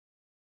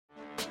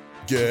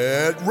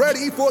Get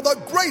ready for the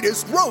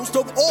greatest roast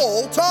of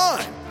all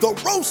time, the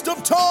Roast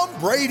of Tom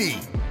Brady,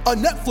 a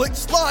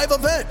Netflix live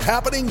event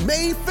happening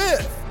May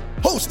 5th.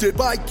 Hosted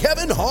by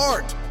Kevin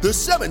Hart, the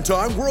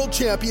 7-time world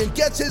champion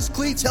gets his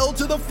cleats held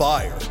to the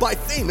fire by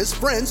famous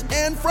friends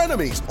and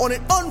frenemies on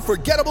an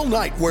unforgettable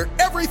night where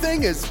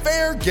everything is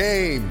fair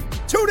game.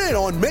 Tune in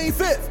on May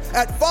 5th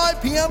at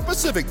 5 p.m.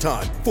 Pacific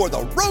time for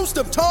the Roast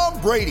of Tom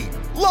Brady,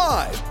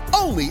 live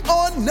only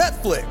on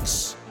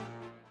Netflix.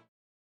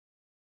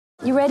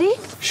 You ready?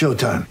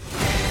 Showtime.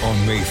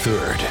 On May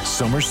 3rd,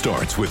 summer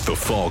starts with The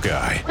Fall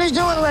Guy. Let's do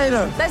it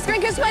later. Let's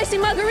drink a spicy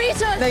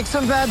margarita. Make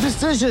some bad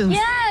decisions.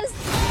 Yes!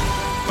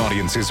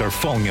 Audiences are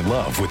falling in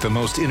love with the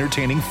most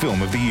entertaining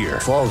film of the year.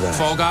 Fall Guy.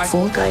 Fall Guy?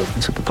 Fall guy.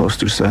 That's what the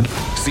poster said.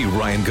 See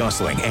Ryan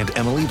Gosling and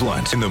Emily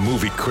Blunt in the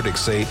movie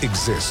critics say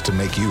exists to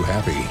make you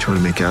happy. Trying to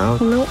make it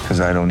out? Nope. Because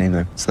I don't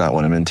either. It's not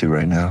what I'm into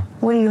right now.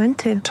 What are you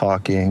into?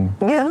 Talking.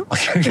 Yeah.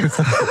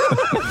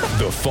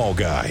 The Fall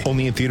Guy.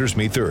 Only in theaters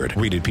May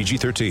 3rd. Rated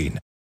PG-13.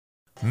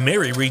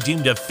 Mary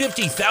redeemed a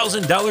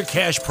 $50,000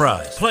 cash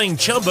prize playing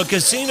Chumba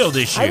Casino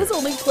this year. I was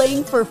only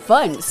playing for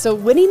fun, so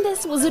winning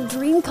this was a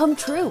dream come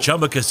true.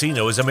 Chumba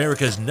Casino is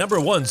America's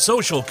 #1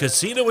 social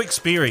casino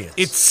experience.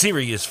 It's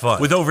serious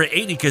fun. With over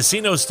 80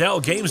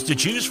 casino-style games to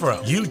choose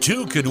from, you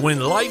too could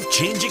win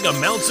life-changing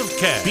amounts of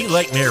cash. Be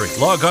like Mary.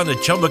 Log on to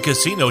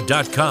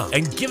ChumbaCasino.com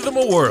and give them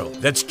a whirl.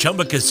 That's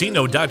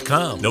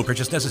ChumbaCasino.com. No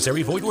purchase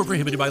necessary. Void or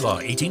prohibited by law.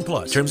 18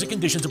 plus. Terms and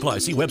conditions apply.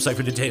 See website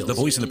for details. The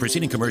voice in the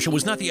preceding commercial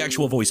was not the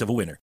actual voice of a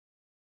winner.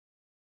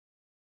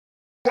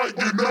 What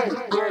you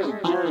know, go.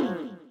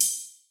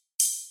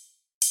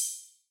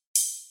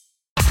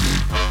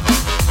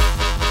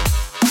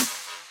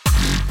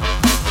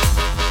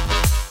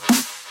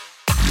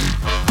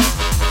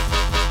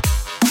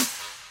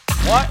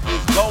 What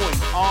is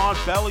going on,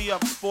 Belly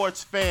Up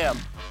Sports fam?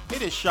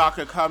 It is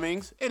Shaka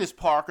Cummings. It is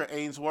Parker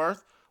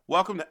Ainsworth.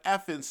 Welcome to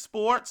Effin'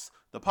 Sports,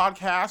 the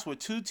podcast with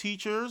two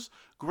teachers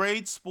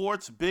grade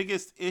sports'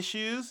 biggest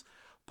issues.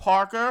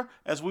 Parker,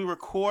 as we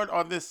record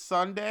on this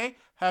Sunday,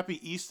 happy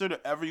Easter to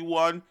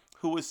everyone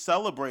who is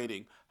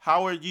celebrating.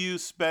 How are you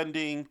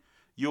spending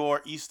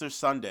your Easter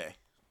Sunday?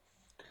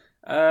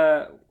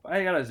 I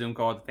got a Zoom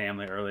call with the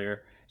family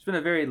earlier. It's been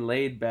a very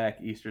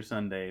laid-back Easter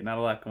Sunday. Not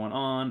a lot going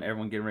on.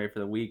 Everyone getting ready for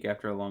the week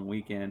after a long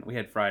weekend. We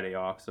had Friday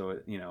off, so,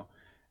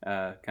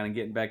 kind of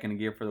getting back into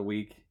gear for the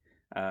week.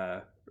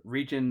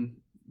 Reaching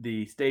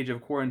the stage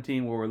of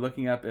quarantine where we're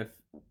looking up if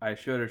I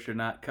should or should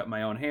not cut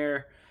my own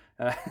hair.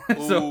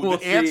 So we'll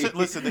the answer, see.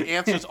 Listen, the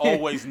answer is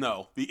always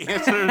no. The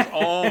answer is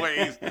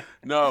always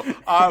no.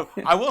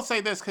 I will say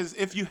this, because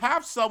if you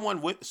have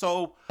someone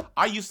so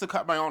I used to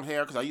cut my own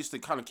hair because I used to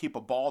kind of keep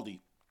a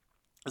baldy.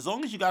 As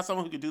long as you got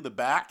someone who can do the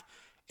back,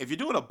 if you're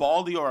doing a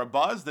baldy or a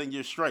buzz, then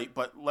you're straight.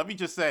 But let me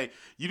just say,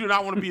 you do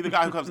not want to be the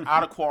guy who comes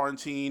out of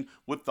quarantine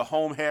with the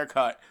home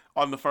haircut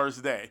on the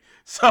first day.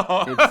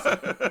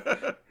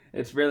 So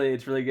It's really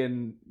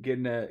getting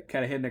kind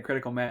of hitting a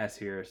critical mass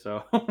here.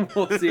 So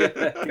we'll see how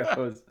that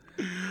goes.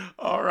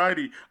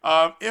 Alrighty.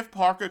 If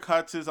Parker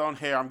cuts his own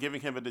hair, I'm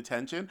giving him a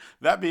detention.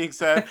 That being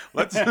said,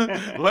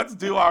 let's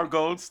do our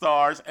gold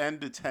stars and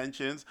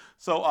detentions.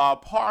 So,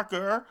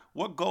 Parker,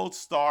 what gold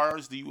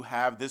stars do you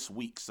have this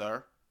week,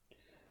 sir?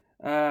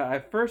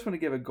 I first want to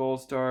give a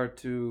gold star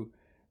to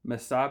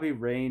Mesabi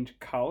Range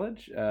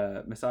College.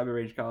 Mesabi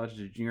Range College is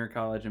a junior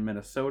college in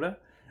Minnesota.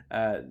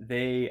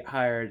 They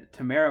hired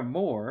Tamara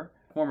Moore,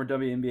 former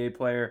WNBA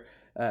player.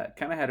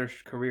 Kind of had her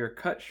career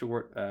cut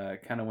short,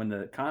 kind of when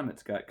the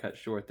Comets got cut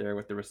short there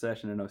with the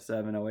recession in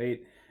 07,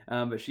 08.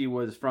 But she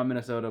was from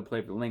Minnesota,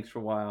 played for the Lynx for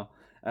a while.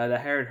 They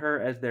hired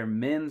her as their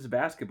men's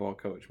basketball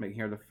coach, making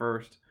her the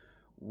first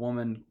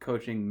woman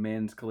coaching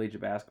men's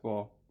collegiate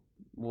basketball.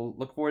 We'll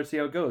look forward to see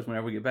how it goes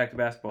whenever we get back to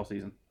basketball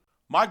season.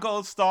 My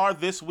gold star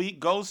this week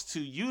goes to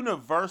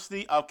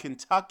University of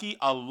Kentucky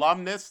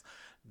alumnus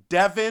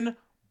Devin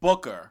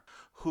Booker,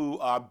 who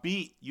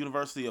beat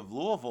University of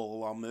Louisville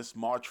alumnus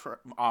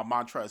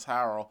Montrezl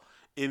Harrell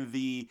in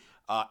the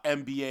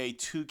NBA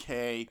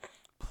 2K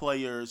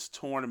Players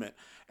Tournament.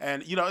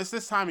 And, it's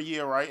this time of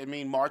year, right? I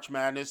mean, March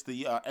Madness,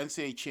 the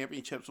NCAA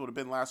championships would have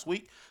been last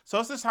week. So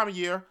it's this time of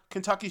year.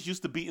 Kentucky's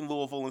used to beating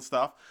Louisville and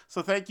stuff.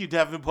 So thank you,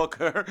 Devin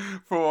Booker,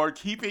 for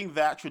keeping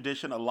that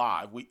tradition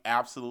alive. We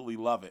absolutely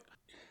love it.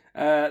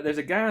 There's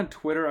a guy on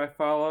Twitter I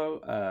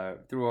follow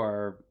through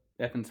our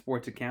Effin'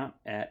 Sports account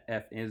at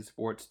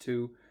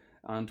FNSports2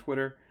 on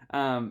Twitter.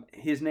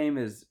 His name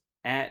is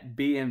at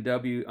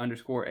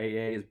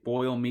BMW_AA, is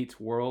Boyle Meets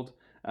World.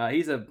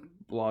 He's a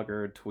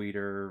blogger,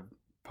 tweeter,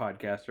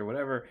 podcaster,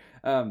 whatever.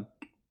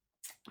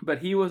 But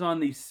he was on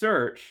the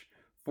search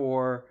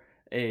for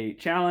a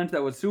challenge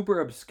that was super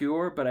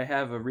obscure, but I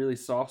have a really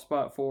soft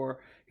spot for.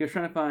 He was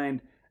trying to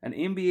find an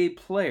NBA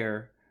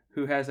player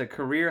who has a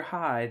career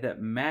high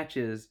that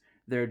matches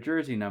their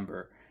jersey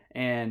number.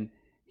 And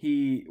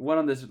he went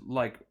on this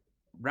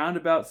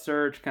roundabout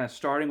search, kind of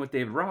starting with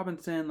David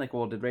Robinson.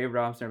 Did David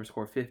Robinson ever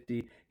score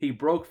 50? He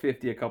broke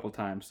 50 a couple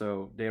times,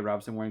 so David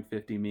Robinson wearing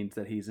 50 means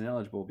that he's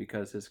ineligible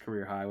because his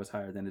career high was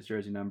higher than his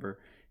jersey number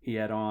he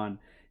had on.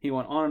 he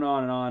went on and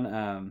on and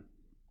on.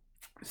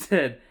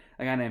 Said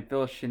a guy named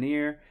Phil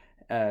Chenier,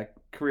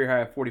 career high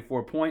of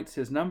 44 points.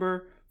 His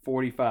number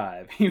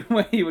 45.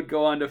 He would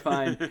go on to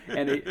find,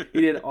 and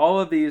he did all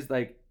of these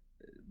like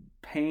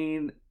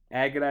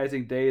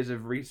agonizing days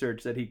of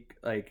research that he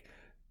like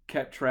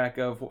kept track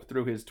of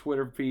through his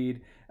Twitter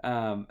feed,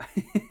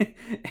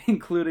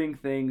 including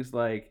things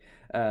like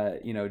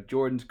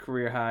Jordan's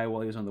career high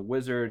while he was on the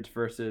Wizards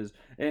versus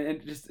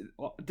and just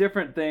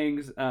different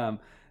things.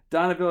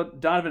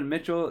 Donovan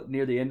Mitchell,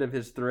 near the end of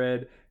his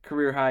thread,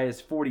 career high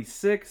is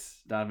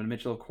 46. Donovan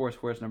Mitchell, of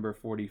course, wears number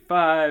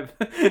 45.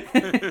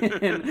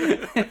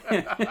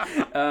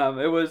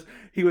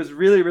 He was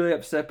really, really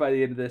upset by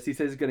the end of this. He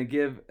says he's going to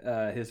give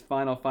his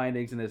final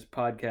findings in his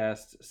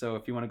podcast. So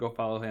if you want to go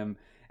follow him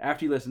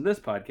after you listen to this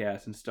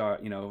podcast and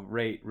start,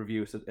 rate,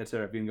 review,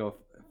 etc., if you can go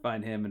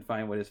find him and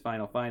find what his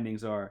final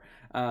findings are.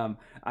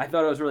 I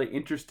thought it was really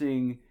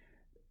interesting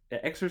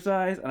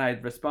exercise, and I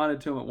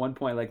responded to him at one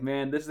point like,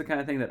 man, this is the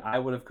kind of thing that I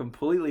would have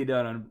completely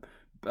done on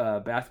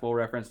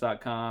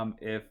basketballreference.com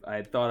if I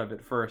had thought of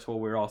it first while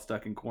we were all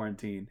stuck in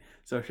quarantine.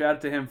 So shout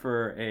out to him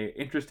for a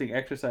interesting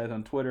exercise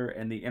on Twitter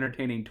and the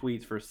entertaining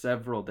tweets for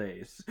several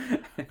days.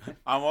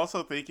 I'm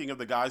also thinking of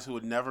the guys who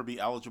would never be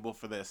eligible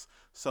for this.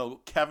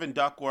 So Kevin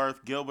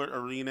Duckworth, Gilbert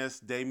Arenas,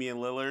 Damian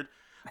Lillard,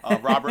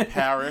 Robert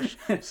Parrish.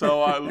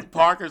 So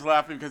Parker's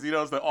laughing because he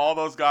knows that all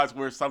those guys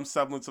wear some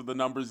semblance of the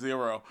number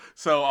 0.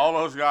 So all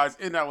those guys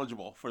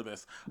ineligible for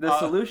this. The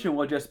solution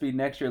will just be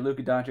next year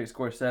Luka Doncic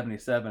scores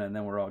 77 and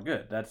then we're all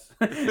good. That's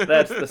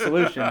the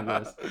solution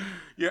to this.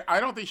 Yeah, I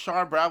don't think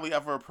Sean Bradley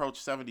ever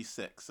approached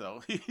 76.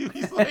 So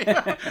he's like,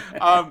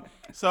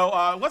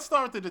 let's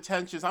start with the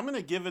detentions. I'm going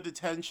to give a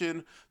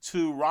detention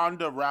to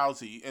Ronda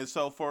Rousey. And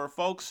so for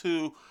folks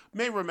who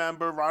may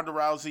remember, Ronda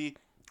Rousey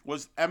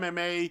was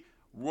MMA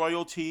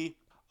royalty,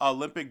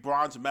 Olympic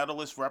bronze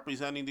medalist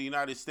representing the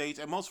United States,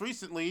 and most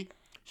recently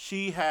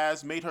she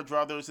has made her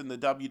druthers in the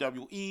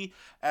WWE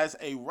as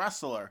a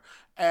wrestler.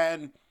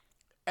 And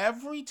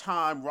every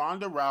time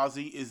Ronda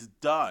Rousey is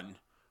done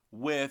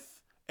with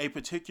a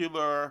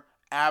particular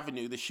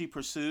avenue that she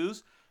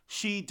pursues,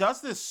 she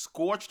does this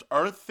scorched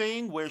earth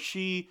thing where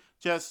she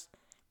just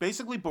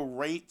basically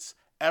berates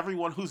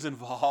everyone who's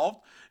involved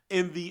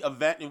in the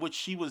event in which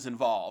she was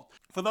involved.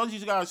 For those of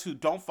you guys who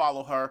don't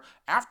follow her,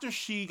 after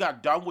she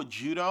got done with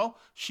judo,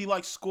 she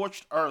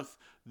scorched earth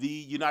the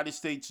United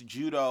States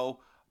Judo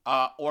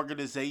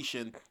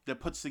organization that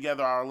puts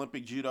together our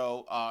Olympic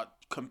judo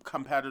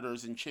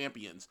competitors and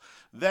champions.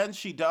 Then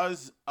she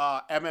does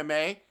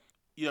MMA.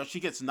 She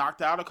gets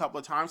knocked out a couple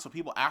of times, so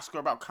people ask her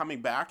about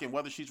coming back and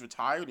whether she's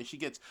retired, and she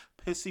gets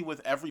pissy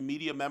with every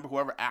media member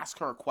whoever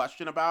asks her a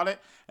question about it.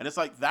 And it's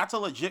like, that's a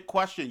legit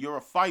question. You're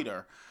a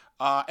fighter.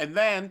 And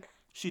then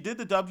she did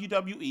the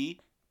WWE.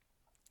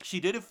 She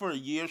did it for a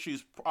year. She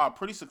was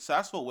pretty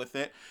successful with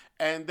it.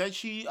 And then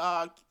she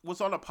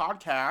was on a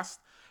podcast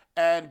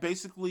and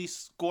basically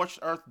scorched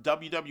earth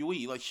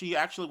WWE. Like, she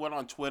actually went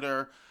on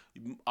Twitter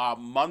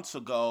months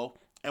ago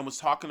and was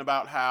talking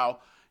about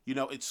how,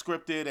 it's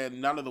scripted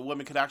and none of the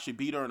women could actually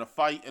beat her in a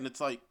fight. And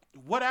it's like,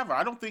 whatever.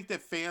 I don't think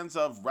that fans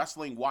of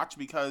wrestling watch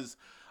because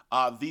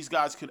these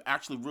guys could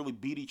actually really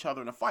beat each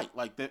other in a fight.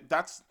 Like,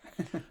 that's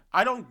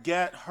I don't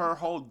get her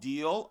whole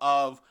deal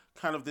of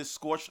kind of this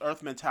scorched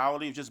earth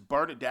mentality of just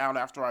burn it down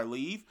after I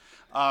leave.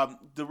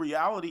 The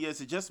reality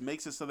is it just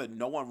makes it so that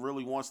no one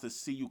really wants to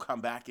see you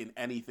come back in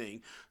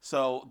anything.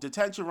 So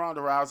detention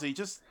Ronda Rousey,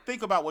 just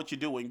think about what you're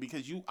doing,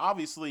 because you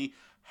obviously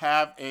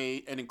have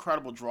an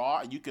incredible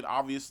draw, and you could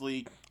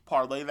obviously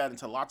parlay that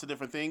into lots of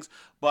different things,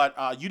 but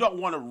you don't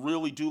want to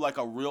really do like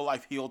a real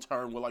life heel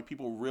turn where like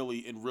people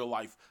really in real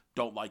life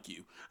don't like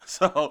you.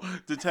 So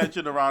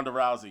detention to Ronda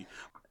Rousey.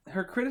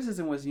 Her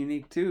criticism was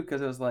unique too,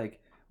 because it was like,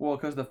 well,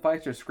 because the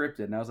fights are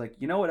scripted. And I was like,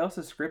 you know what else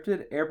is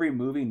scripted? Every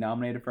movie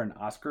nominated for an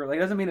Oscar. Like,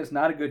 doesn't mean it's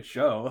not a good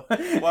show.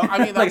 Well,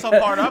 I mean, that's a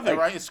part of it,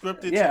 right? It's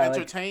scripted to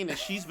entertain, and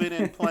she's been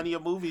in plenty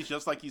of movies,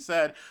 just like you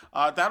said.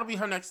 That'll be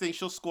her next thing.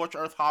 She'll scorch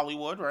earth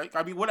Hollywood, right?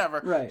 I mean,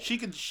 whatever. Right.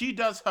 She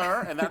does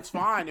her, and that's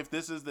fine if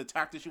this is the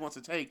tactic she wants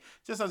to take.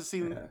 Just doesn't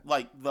seem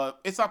like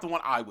it's not the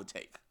one I would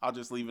take. I'll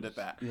just leave it at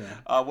that.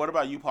 Yeah. What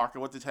about you, Parker?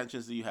 What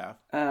detentions do you have?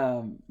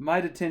 My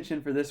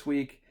detention for this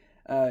week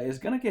is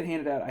going to get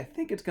handed out. I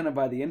think it's going to,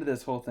 by the end of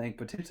this whole thing,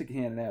 potentially get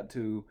handed out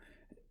to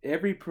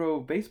every pro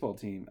baseball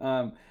team.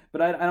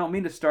 But I don't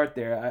mean to start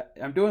there.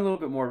 I'm doing a little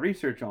bit more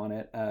research on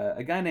it.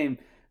 A guy named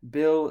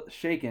Bill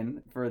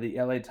Shaken for the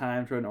LA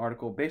Times wrote an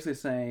article basically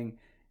saying,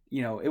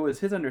 it was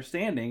his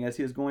understanding as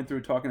he was going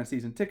through talking to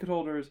season ticket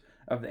holders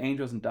of the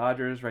Angels and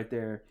Dodgers right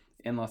there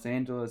in Los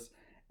Angeles,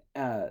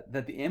 that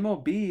the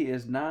MLB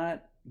is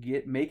not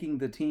making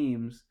the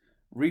teams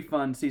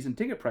refund season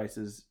ticket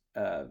prices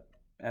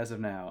as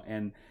of now,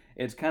 and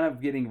it's kind of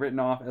getting written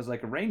off as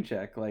like a rain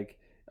check, like,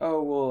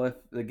 oh, well, if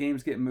the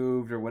games get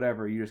moved or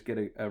whatever, you just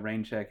get a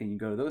rain check and you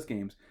go to those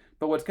games.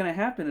 But what's going to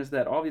happen is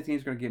that all these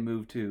games are going to get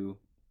moved to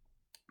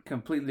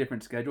completely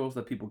different schedules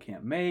that people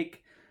can't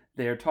make.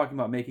 They're talking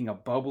about making a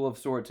bubble of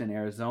sorts in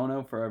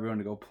Arizona for everyone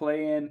to go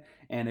play in.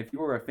 And if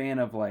you're a fan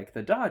of like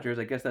the Dodgers,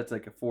 I guess that's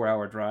like a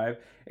 4-hour drive.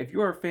 If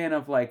you're a fan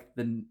of like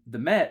the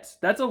Mets,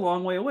 that's a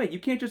long way away. You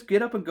can't just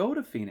get up and go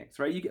to Phoenix,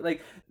 right? You get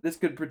like this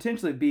could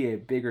potentially be a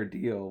bigger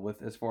deal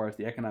with as far as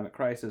the economic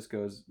crisis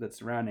goes that's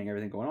surrounding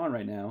everything going on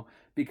right now,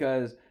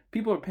 because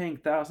people are paying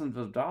thousands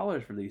of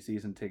dollars for these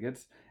season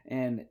tickets,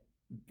 and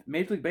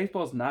Major League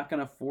Baseball is not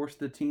going to force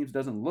the teams.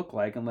 Doesn't look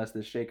like, unless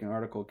this shaken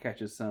article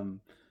catches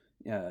some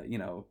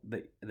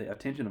the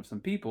attention of some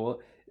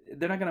people,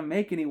 they're not going to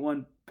make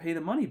anyone pay the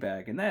money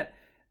back. And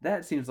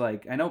that seems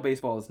like, I know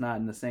baseball is not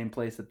in the same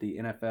place that the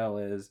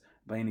NFL is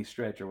by any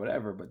stretch or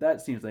whatever, but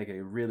that seems like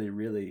a really,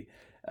 really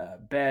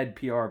bad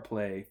PR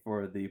play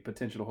for the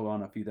potential to hold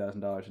on a few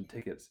 $1,000s in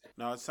tickets.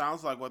 No, it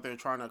sounds like what they're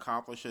trying to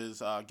accomplish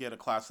is get a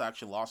class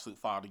action lawsuit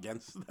filed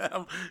against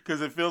them,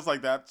 because it feels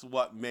like that's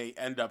what may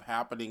end up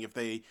happening if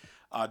they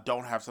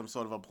don't have some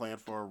sort of a plan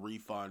for a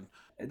refund.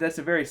 That's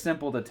a very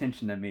simple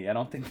detention to me. I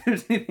don't think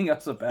there's anything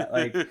else about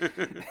like.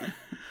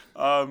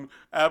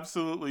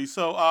 Absolutely.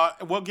 So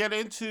we'll get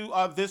into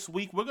this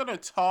week. We're going to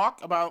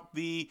talk about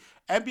the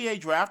NBA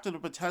draft and the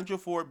potential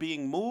for it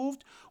being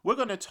moved. We're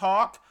going to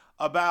talk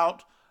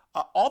about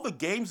all the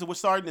games that we're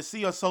starting to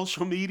see on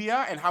social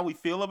media and how we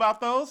feel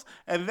about those.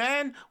 And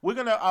then we're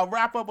going to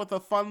wrap up with a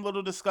fun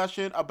little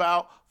discussion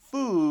about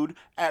food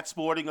at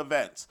sporting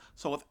events.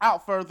 So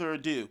without further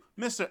ado,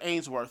 Mr.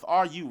 Ainsworth,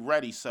 are you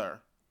ready, sir?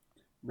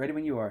 Ready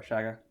when you are,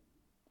 Shaga.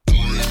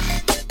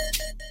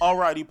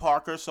 Alrighty,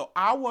 Parker. So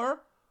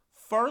our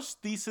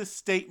first thesis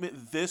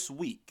statement this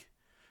week: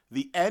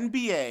 the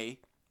NBA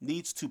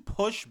needs to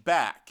push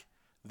back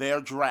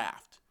their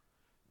draft.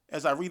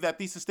 As I read that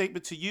thesis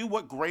statement to you,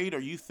 what grade are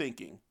you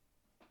thinking?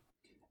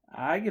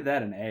 I give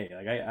that an A.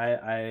 Like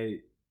I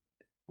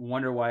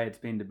wonder why it's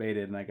being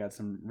debated, and I got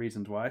some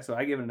reasons why. So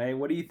I give it an A.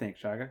 What do you think,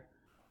 Shaga?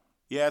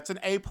 Yeah, it's an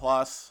A+.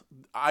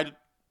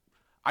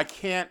 I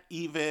can't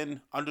even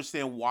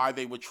understand why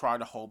they would try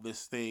to hold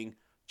this thing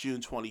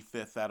June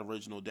 25th, that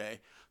original day.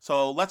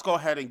 So let's go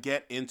ahead and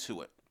get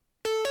into it.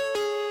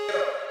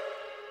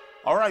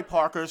 All right,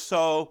 Parker.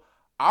 So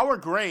our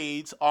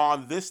grades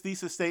on this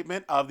thesis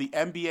statement of the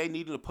NBA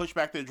needing to push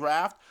back their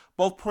draft,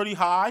 both pretty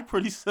high,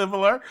 pretty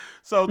similar.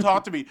 So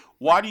talk to me.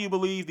 Why do you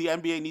believe the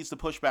NBA needs to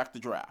push back the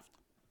draft?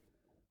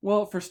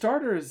 Well, for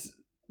starters,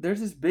 there's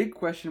this big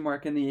question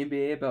mark in the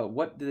NBA about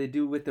what do they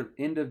do with the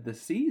end of the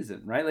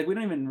season, right? Like, we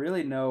don't even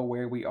really know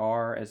where we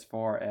are as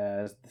far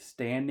as the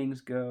standings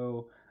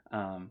go.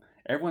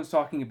 Everyone's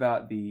talking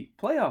about the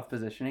playoff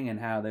positioning and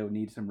how they would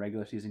need some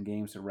regular season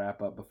games to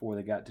wrap up before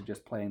they got to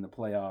just playing the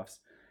playoffs.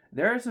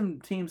 There are some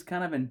teams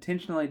kind of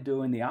intentionally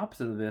doing the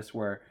opposite of this,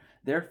 where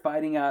they're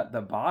fighting out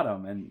the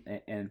bottom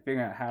and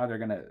figuring out how they're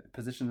going to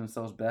position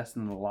themselves best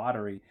in the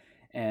lottery.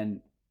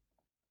 And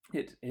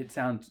it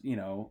sounds,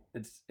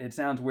 it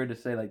sounds weird to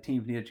say like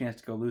teams need a chance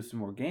to go lose some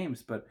more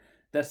games, but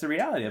that's the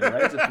reality of it,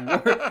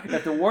 right?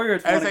 If the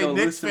Warriors want to go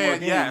lose some more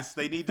games, yes,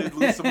 they need to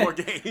lose some more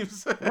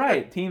games.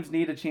 Right, teams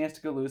need a chance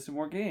to go lose some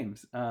more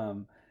games.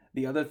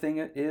 The other thing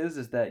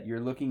is that you're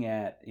looking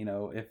at,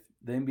 if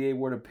the NBA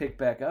were to pick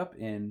back up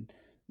in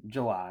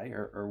July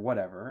or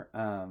whatever,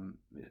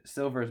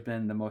 Silver has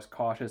been the most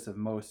cautious of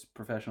most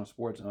professional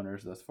sports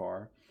owners thus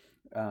far.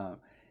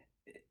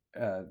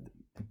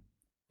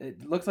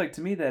 It looks like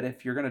to me that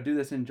if you're going to do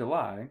this in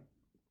July,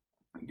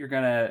 you're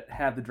going to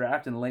have the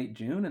draft in late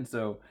June, and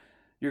so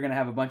you're going to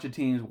have a bunch of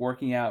teams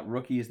working out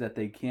rookies that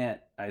they can't,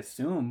 I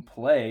assume,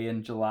 play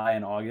in July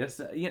and August.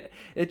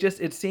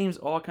 It seems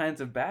all kinds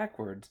of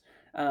backwards.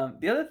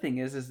 The other thing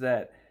is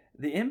that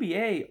the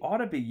NBA ought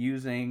to be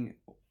using,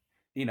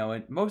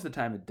 and most of the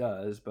time it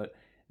does, but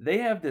they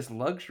have this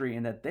luxury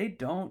in that they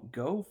don't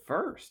go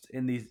first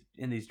in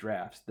these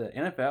drafts. The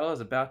NFL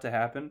is about to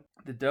happen.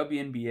 The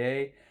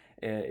WNBA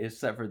is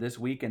set for this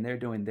week, and they're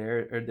doing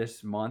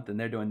this month, and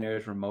they're doing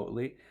theirs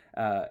remotely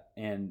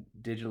and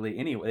digitally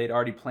anyway. They'd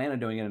already planned on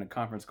doing it in a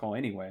conference call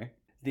anyway.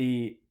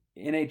 The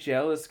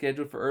NHL is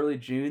scheduled for early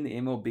June. The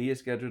MLB is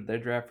scheduled their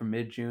draft for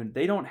mid-June.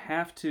 They don't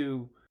have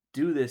to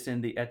do this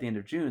at the end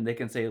of June. They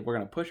can say, we're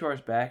going to push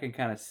ours back and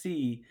kind of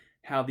see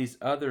how these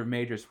other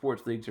major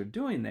sports leagues are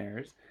doing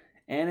theirs.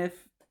 And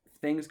if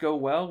things go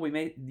well,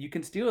 you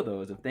can steal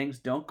those. If things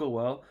don't go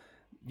well,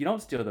 you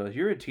don't steal those.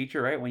 You're a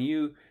teacher, right? When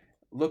you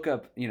look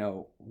up,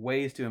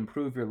 ways to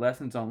improve your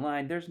lessons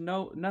online, there's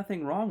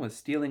nothing wrong with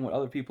stealing what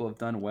other people have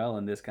done well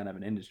in this kind of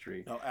an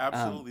industry. No,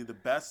 absolutely. The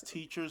best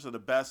teachers are the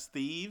best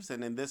thieves,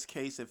 and in this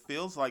case, it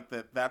feels like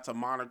that's a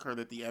moniker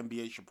that the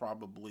NBA should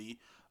probably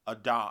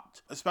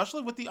adopt,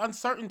 especially with the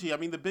uncertainty. I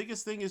mean, the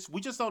biggest thing is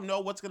we just don't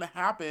know what's going to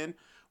happen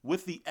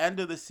with the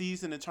end of the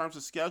season in terms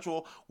of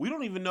schedule. We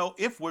don't even know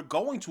if we're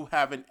going to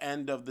have an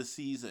end of the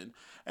season.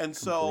 And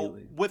so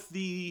with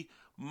the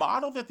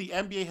model that the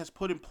NBA has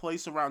put in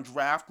place around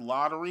draft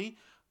lottery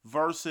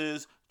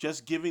versus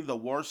just giving the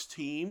worst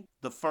team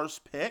the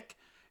first pick,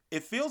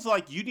 it feels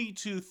like you need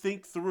to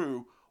think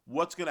through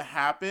what's going to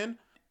happen.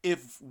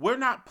 If we're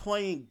not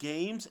playing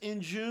games in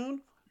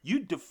June, you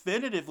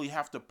definitively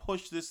have to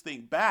push this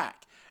thing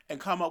back and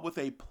come up with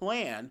a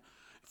plan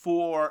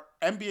for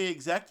NBA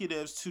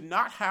executives to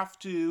not have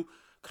to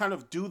kind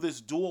of do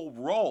this dual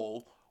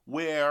role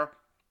where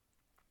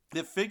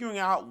they're figuring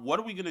out what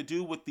are we going to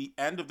do with the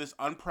end of this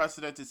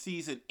unprecedented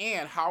season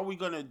and how are we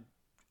going to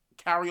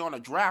carry on a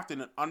draft in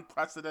an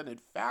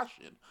unprecedented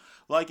fashion.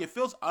 Like, it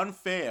feels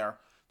unfair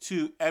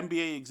to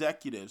NBA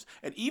executives.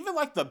 And even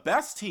like the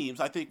best teams,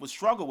 I think, would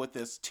struggle with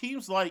this.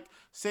 Teams like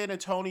San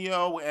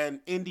Antonio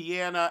and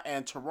Indiana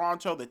and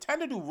Toronto, they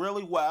tend to do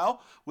really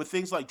well with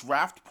things like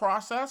draft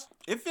process.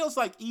 It feels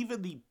like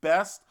even the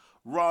best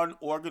run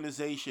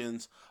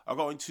organizations are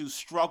going to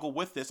struggle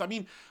with this. I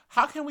mean,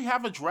 how can we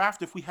have a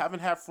draft if we haven't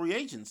had free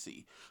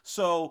agency?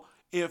 So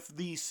if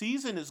the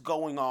season is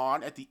going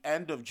on at the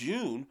end of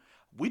June,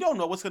 we don't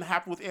know what's going to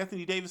happen with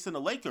Anthony Davis and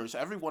the Lakers.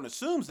 Everyone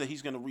assumes that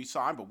he's going to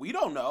re-sign, but we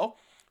don't know.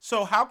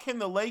 So how can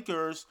the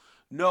Lakers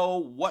know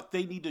what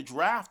they need to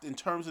draft in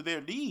terms of their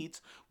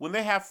needs when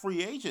they have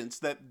free agents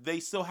that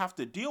they still have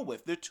to deal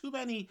with? There are too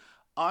many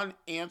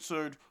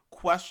unanswered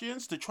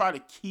questions to try to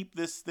keep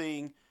this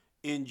thing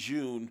in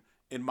June,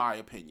 in my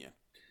opinion.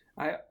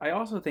 I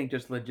also think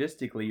just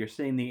logistically, you're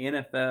seeing the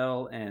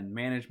NFL and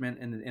management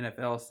in the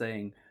NFL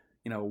saying,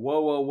 whoa,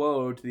 whoa,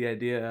 whoa, to the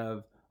idea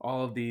of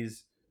all of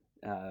these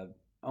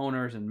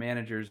owners and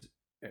managers,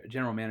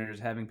 general managers,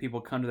 having people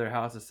come to their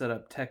house to set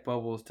up tech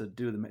bubbles to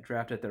do the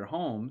draft at their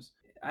homes.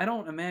 I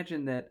don't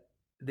imagine that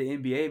the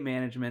NBA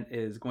management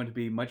is going to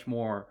be much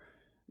more,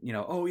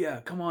 oh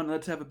yeah, come on,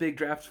 let's have a big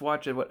draft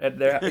watch at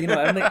their,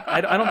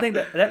 I don't think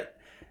that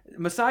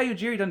Masai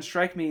Ujiri doesn't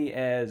strike me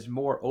as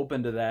more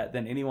open to that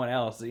than anyone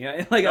else.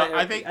 I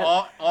think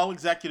all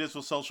executives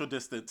will social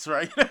distance,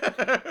 right?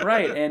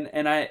 Right,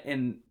 and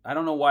I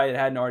don't know why it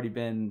hadn't already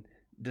been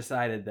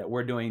decided that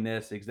we're doing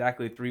this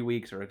exactly 3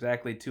 weeks or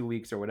exactly 2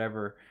 weeks or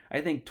whatever.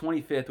 I think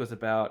 25th was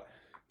about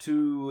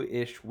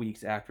 2-ish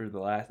weeks after the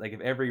last, like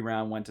if every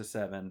round went to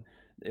 7,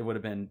 it would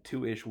have been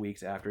 2-ish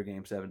weeks after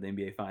Game 7 of the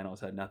NBA Finals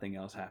had nothing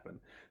else happen.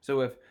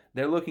 So if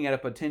they're looking at a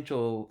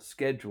potential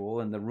schedule,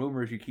 and the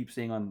rumors you keep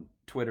seeing on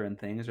Twitter and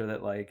things are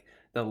that like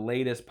the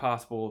latest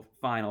possible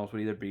finals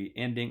would either be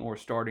ending or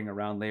starting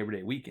around Labor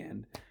Day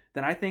weekend,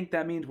 then I think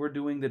that means we're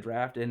doing the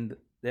draft in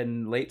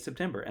late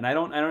September. And I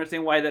don't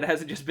understand why that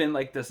hasn't just been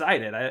like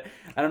decided. I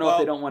don't know if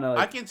they don't want to.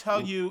 I can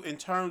tell you in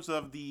terms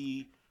of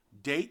the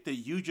date that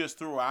you just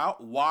threw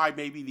out, why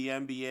maybe the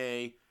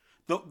NBA,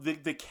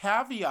 the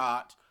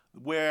caveat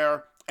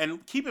where,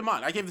 and keep in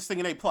mind, I gave this thing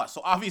an A+,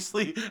 so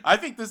obviously I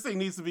think this thing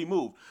needs to be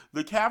moved.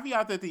 The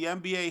caveat that the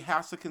NBA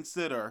has to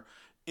consider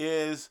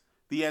is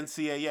the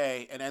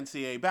NCAA and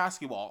NCAA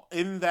basketball,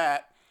 in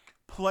that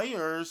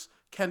players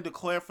can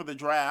declare for the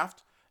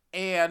draft,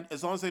 and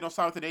as long as they don't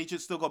sign with an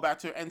agent, still go back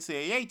to their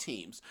NCAA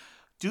teams.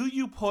 Do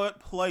you put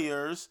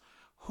players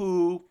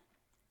who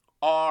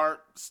are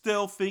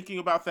still thinking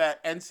about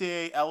that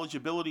NCAA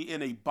eligibility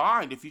in a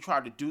bind if you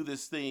try to do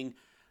this thing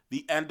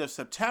the end of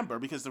September?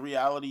 Because the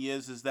reality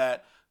is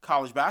that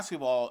college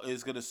basketball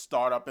is going to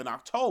start up in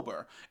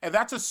October. And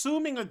that's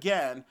assuming,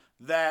 again,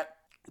 that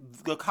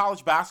the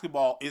college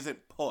basketball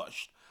isn't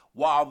pushed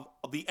while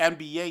the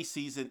NBA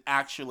season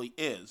actually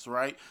is,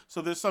 right?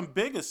 So there's some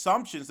big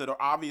assumptions that are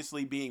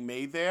obviously being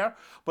made there,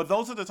 but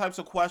those are the types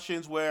of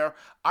questions where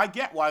I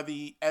get why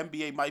the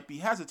NBA might be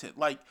hesitant.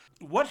 Like,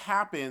 what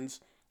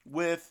happens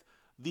with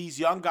these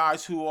young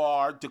guys who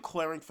are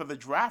declaring for the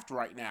draft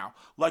right now?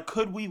 Like,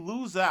 could we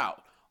lose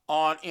out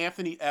on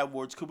Anthony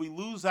Edwards? Could we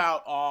lose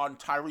out on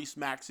Tyrese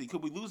Maxey?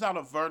 Could we lose out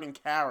on Vernon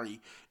Carey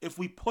if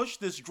we push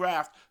this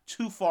draft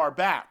too far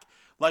back?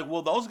 Like,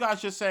 will those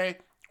guys just say,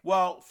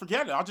 well,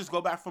 forget it, I'll just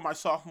go back for my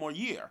sophomore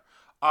year?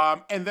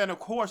 And then, of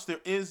course, there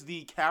is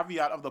the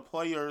caveat of the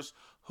players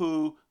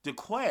who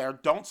declare,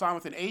 don't sign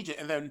with an agent,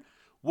 and then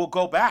will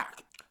go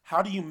back.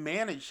 How do you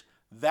manage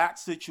that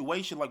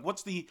situation? Like,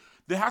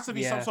 there has to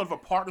be some sort of a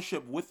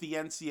partnership with the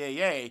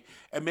NCAA,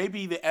 and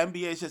maybe the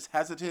NBA is just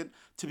hesitant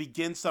to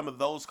begin some of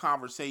those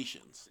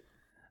conversations.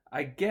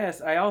 I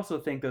guess I also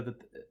think though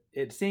that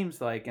it seems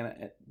like,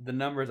 and the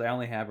numbers I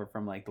only have are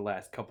from like the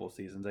last couple of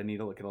seasons. I need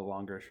to look at a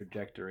longer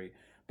trajectory.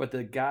 But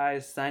the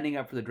guys signing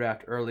up for the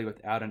draft early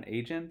without an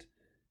agent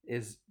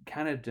is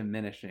kind of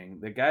diminishing.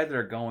 The guys that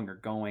are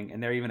going,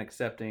 and they're even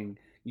accepting.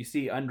 You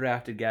see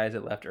undrafted guys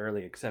that left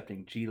early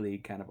accepting G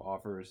League kind of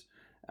offers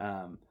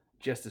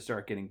just to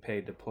start getting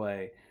paid to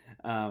play.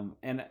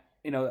 And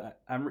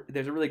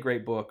there's a really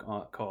great book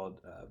called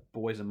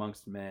Boys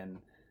Amongst Men,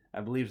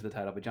 I believe is the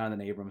title, but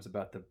Jonathan Abrams,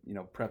 about the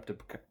prep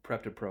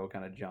to pro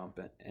kind of jump,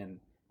 and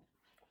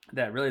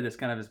that really this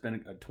kind of has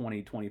been a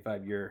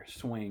 20-25 year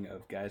swing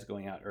of guys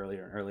going out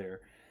earlier and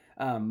earlier.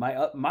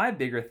 My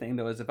bigger thing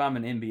though is if I'm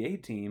an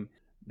NBA team,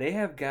 they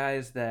have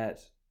guys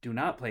that do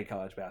not play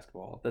college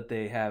basketball, that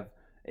they have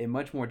a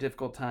much more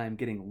difficult time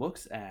getting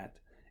looks at,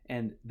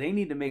 and they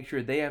need to make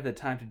sure they have the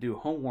time to do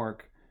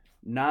homework,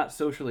 not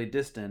socially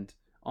distant,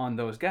 on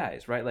those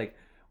guys, right? Like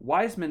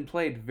Wiseman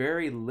played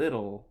very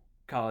little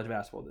college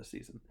basketball this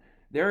season.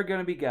 There are going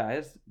to be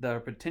guys that are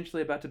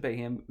potentially about to pay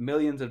him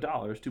millions of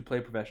dollars to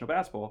play professional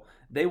basketball.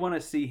 They want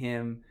to see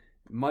him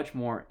much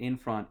more in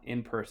front,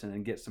 in person,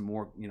 and get some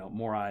more,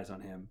 more eyes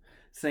on him.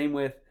 Same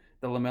with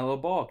the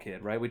LaMelo Ball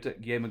kid, right?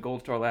 Gave him a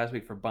gold star last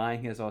week for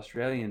buying his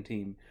Australian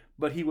team,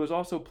 but he was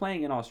also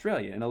playing in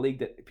Australia in a league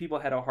that people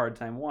had a hard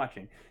time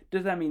watching.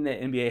 Does that mean that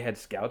NBA had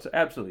scouts?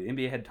 Absolutely.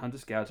 NBA had tons of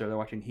scouts. They're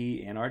watching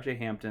he and RJ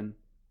Hampton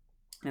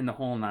and the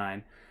whole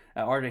nine.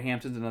 RJ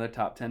Hampton's another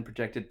top 10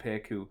 projected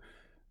pick who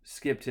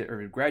skipped it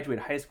or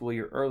graduated high school a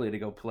year early to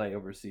go play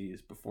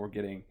overseas before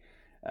getting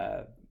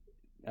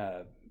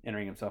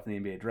entering himself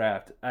in the NBA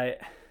draft. I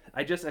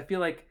feel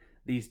like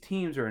these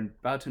teams are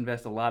about to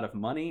invest a lot of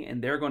money,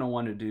 and they're going to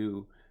want to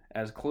do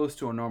as close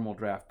to a normal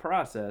draft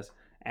process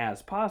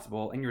as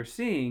possible. And you're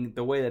seeing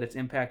the way that it's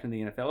impacting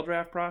the NFL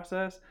draft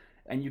process,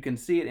 and you can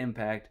see it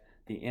impact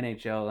the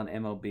NHL and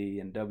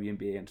MLB and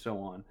WNBA and so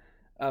on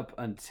up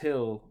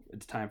until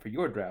it's time for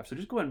your draft. So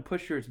just go ahead and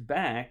push yours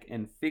back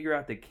and figure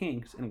out the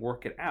kinks and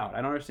work it out. I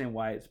don't understand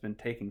why it's been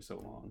taking so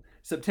long.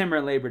 September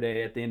and Labor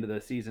Day at the end of the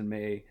season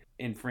may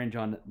infringe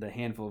on the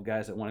handful of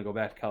guys that want to go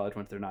back to college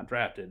once they're not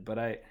drafted. But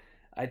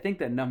I think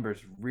that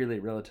number's really,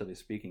 relatively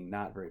speaking,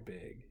 not very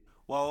big.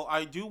 Well,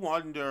 I do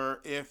wonder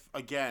if,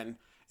 again,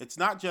 it's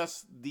not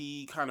just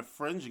the kind of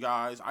fringe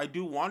guys. I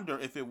do wonder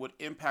if it would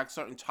impact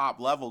certain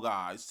top-level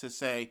guys to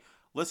say,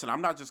 listen,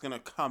 I'm not just going to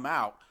come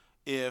out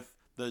if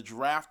the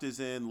draft is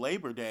in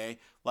Labor Day.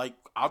 Like,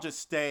 I'll just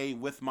stay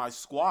with my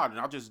squad and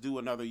I'll just do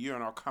another year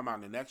and I'll come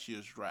out in next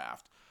year's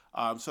draft.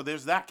 So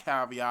there's that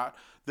caveat.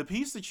 The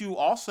piece that you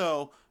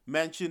also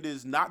mentioned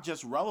is not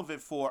just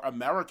relevant for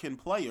American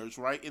players,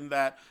 right? In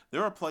that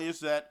there are players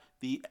that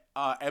the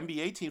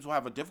NBA teams will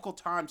have a difficult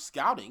time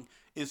scouting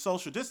in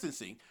social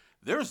distancing.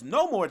 There's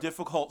no more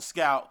difficult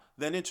scout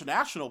than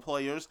international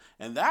players,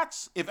 and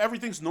that's if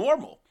everything's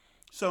normal.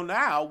 So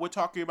now we're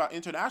talking about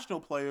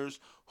international players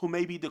who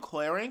may be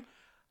declaring.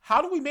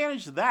 How do we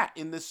manage that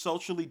in this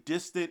socially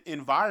distant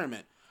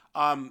environment?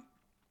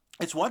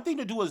 It's one thing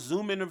to do a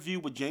Zoom interview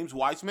with James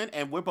Wiseman,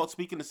 and we're both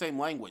speaking the same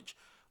language.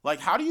 Like,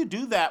 how do you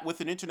do that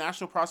with an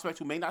international prospect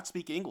who may not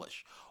speak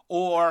English,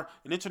 or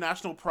an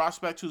international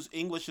prospect whose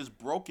English is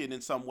broken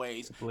in some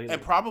ways Completely.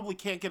 and probably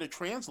can't get a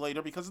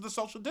translator because of the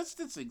social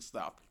distancing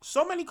stuff?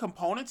 So many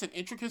components and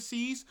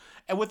intricacies,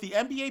 and with the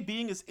NBA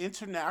being as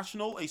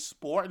international a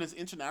sport and as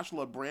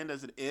international a brand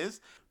as it is,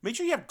 make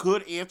sure you have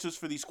good answers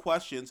for these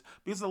questions,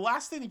 because the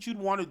last thing that you'd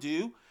want to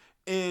do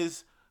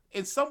is,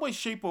 in some way,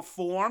 shape, or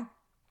form,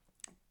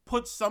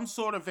 put some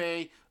sort of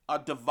a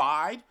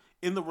divide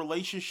in the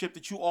relationship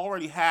that you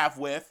already have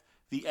with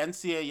the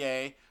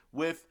NCAA,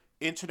 with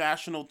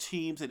international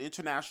teams and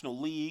international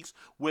leagues,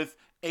 with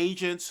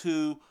agents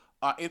who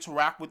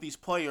interact with these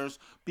players,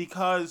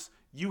 because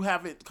you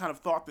haven't kind of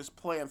thought this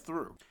plan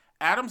through.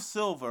 Adam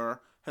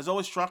Silver has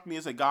always struck me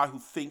as a guy who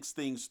thinks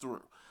things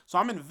through. So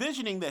I'm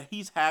envisioning that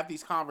he's had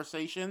these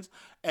conversations,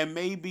 and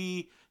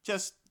maybe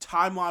just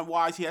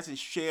timeline-wise, he hasn't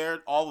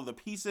shared all of the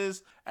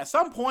pieces. At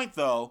some point,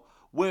 though,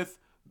 with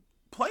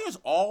players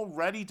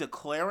already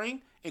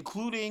declaring,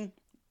 including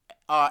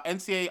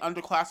NCAA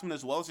underclassmen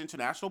as well as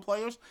international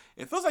players,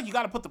 it feels like you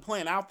got to put the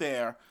plan out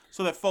there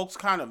so that folks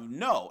kind of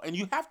know. And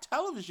you have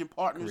television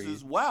partners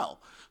as well.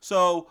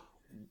 So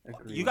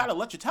you got to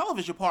let your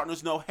television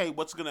partners know, hey,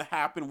 what's going to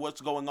happen,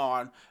 what's going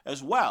on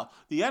as well.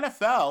 The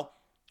NFL,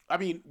 I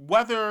mean,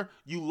 whether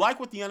you like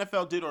what the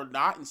NFL did or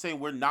not and saying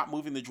we're not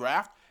moving the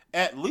draft,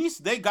 at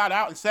least they got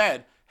out and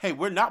said, hey,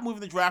 we're not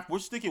moving the draft. We're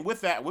sticking with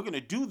that. We're going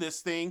to do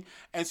this thing.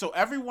 And so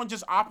everyone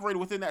just operated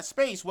within that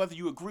space, whether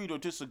you agreed or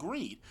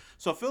disagreed.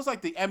 So it feels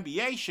like the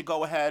NBA should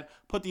go ahead,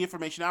 put the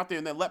information out there,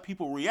 and then let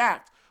people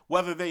react.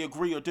 Whether they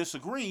agree or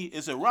disagree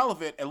is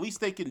irrelevant. At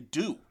least they can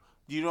do.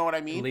 Do you know what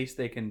I mean? At least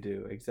they can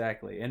do,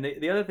 exactly. And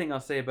the other thing I'll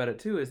say about it,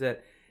 too, is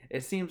that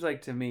it seems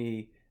like to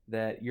me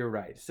that you're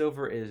right.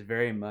 Silver is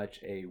very much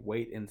a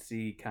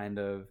wait-and-see kind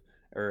of,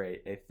 or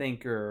a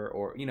thinker,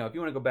 or, you know, if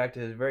you want to go back to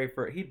his very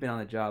first, he'd been on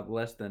the job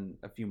less than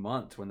a few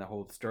months when the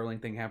whole Sterling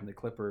thing happened to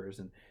Clippers,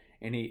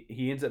 and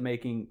he ends up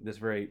making this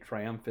very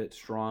triumphant,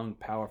 strong,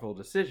 powerful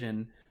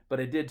decision,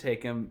 but it did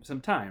take him some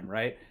time,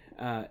 right?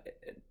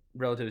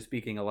 Relatively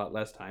speaking, a lot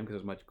less time, because it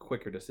was a much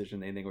quicker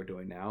decision than anything we're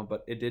doing now,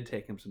 but it did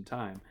take him some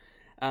time.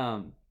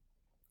 I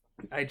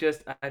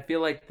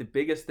feel like the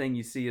biggest thing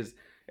you see is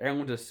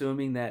everyone's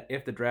assuming that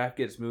if the draft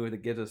gets moved,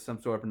 it gives us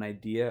some sort of an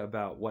idea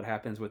about what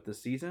happens with the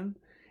season.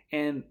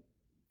 And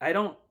I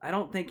don't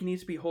think he needs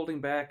to be holding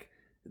back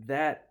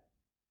that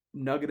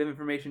nugget of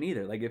information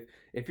either. Like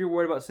if you're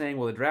worried about saying,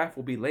 well, the draft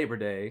will be Labor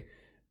Day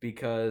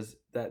because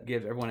that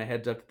gives everyone a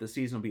heads up that the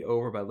season will be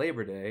over by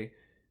Labor Day,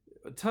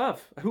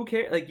 tough. Who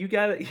cares? Like you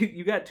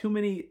got too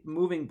many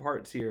moving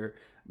parts here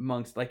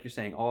amongst, like you're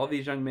saying, all of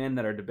these young men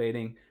that are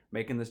debating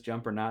making this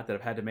jump or not, that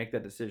have had to make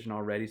that decision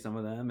already, some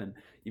of them, and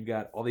you've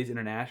got all these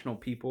international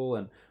people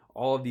and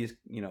all of these,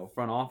 you know,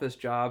 front office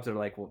jobs that are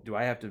like, well, do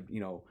I have to, you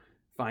know,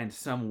 find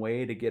some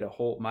way to get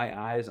my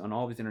eyes on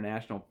all these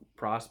international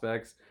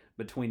prospects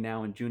between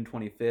now and June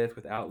 25th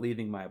without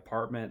leaving my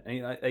apartment?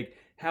 And, like,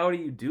 how do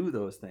you do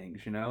those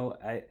things? You know,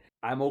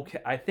 I'm okay.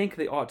 I think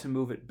they ought to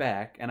move it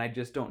back, and I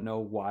just don't know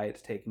why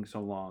it's taking so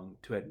long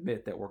to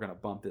admit that we're going to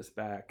bump this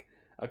back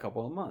a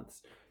couple of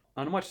months.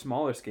 on a much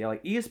smaller scale,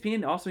 like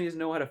ESPN also needs to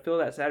know how to fill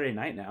that Saturday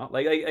night now.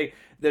 Like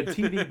the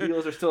TV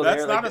deals are still that's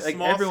there. That's not like, a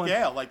small everyone...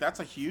 scale. Like that's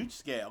a huge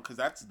scale because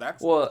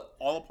that's well,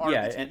 all a part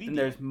of the TV and deal.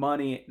 there's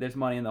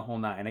money in the whole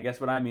nine. I guess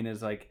what I mean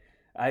is like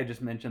I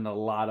just mentioned a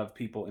lot of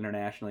people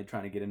internationally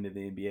trying to get into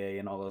the NBA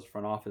and all those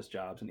front office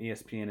jobs, and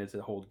ESPN is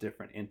a whole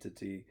different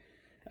entity.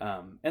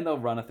 And they'll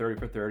run a 30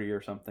 for 30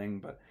 or something,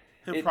 but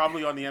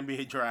probably on the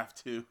NBA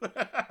draft too.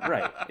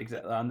 Right,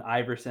 exactly. On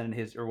Iverson and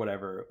his or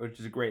whatever, which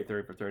is a great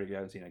 30 for 30. If you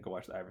haven't seen it, go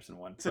watch the Iverson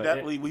one.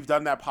 Incidentally, we've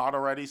done that pod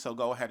already, so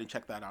go ahead and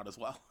check that out as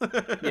well.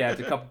 Yeah,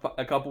 it's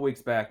a couple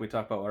weeks back. We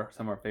talked about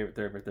some of our favorite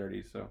 30 for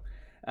 30s. So,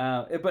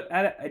 but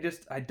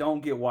I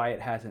don't get why it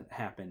hasn't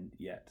happened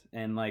yet.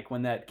 And like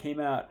when that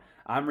came out,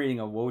 I'm reading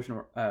a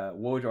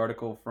Woj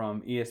article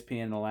from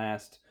ESPN in the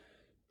last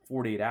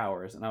 48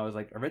 hours, and I was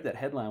like, I read that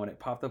headline when it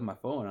popped up on my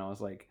phone, and I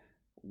was like,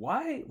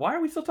 why are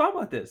we still talking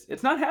about this?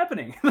 It's not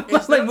happening. Move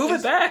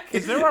it back.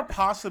 Is there a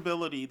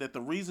possibility that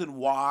the reason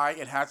why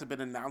it hasn't been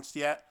announced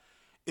yet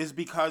is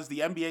because the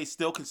NBA is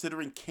still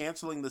considering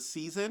canceling the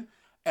season,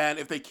 and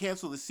if they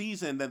cancel the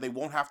season, then they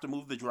won't have to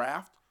move the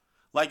draft?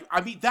 Like,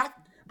 I mean,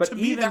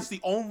 me, that's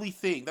the only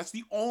thing. That's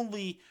the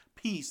only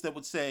piece that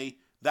would say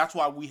that's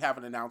why we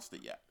haven't announced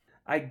it yet.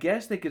 I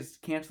guess they could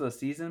cancel the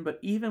season, but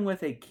even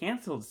with a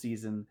canceled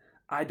season,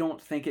 I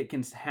don't think it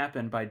can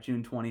happen by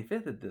June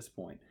 25th at this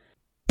point.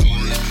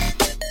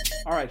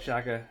 All right,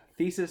 Shaka,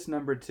 thesis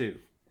number 2.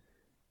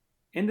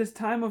 In this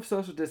time of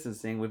social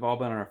distancing, we've all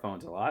been on our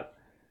phones a lot.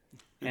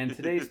 And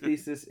today's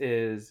thesis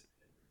is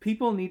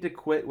people need to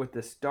quit with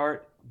the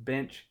start,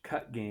 bench,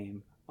 cut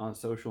game on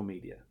social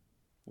media.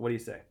 What do you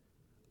say?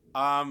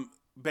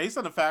 Based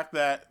on the fact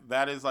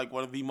that is like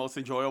one of the most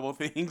enjoyable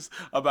things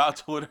about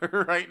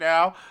Twitter right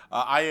now,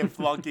 I am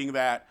flunking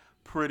that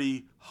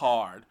pretty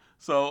hard.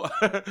 So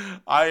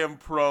I am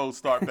pro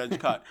start, bench,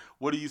 cut.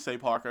 What do you say,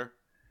 Parker?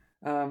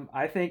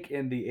 I think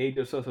in the age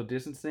of social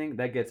distancing,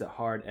 that gets a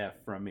hard F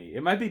from me.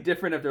 It might be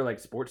different if they're like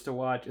sports to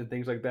watch and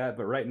things like that,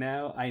 but right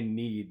now I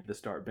need the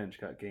start, bench,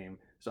 cut game,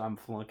 so I'm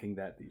flunking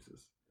that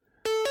thesis.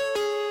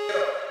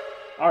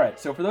 All right,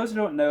 so for those who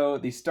don't know,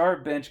 the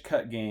start, bench,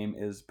 cut game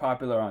is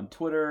popular on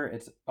Twitter.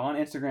 It's on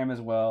Instagram as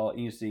well, and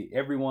you see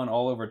everyone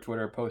all over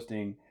Twitter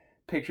posting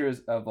pictures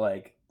of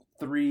like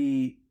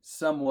 3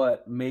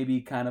 somewhat,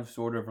 maybe kind of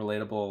sort of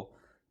relatable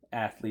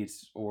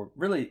athletes, or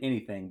really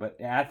anything, but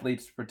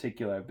athletes in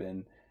particular have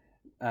been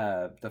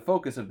the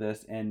focus of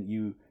this, and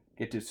you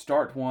get to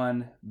start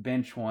one,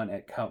 bench one,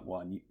 and cut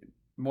one.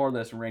 More or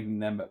less ranking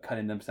them, but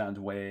cutting them sounds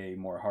way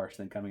more harsh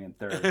than coming in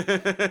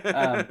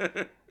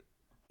third.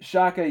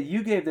 Shaka,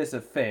 you gave this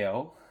a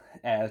fail,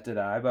 as did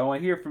I, but I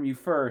want to hear from you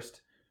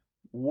first.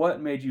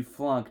 What made you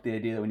flunk the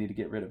idea that we need to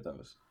get rid of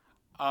those?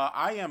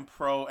 I am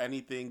pro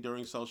anything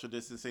during social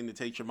distancing to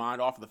take your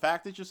mind off of the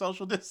fact that you're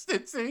social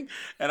distancing,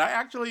 and I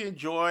actually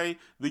enjoy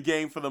the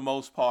game for the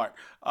most part.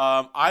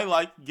 I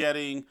like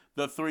getting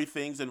the 3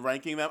 things and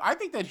ranking them. I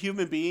think that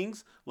human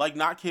beings, like,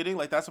 not kidding,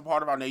 like that's a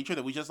part of our nature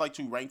that we just like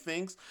to rank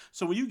things.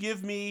 So when you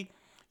give me,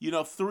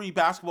 3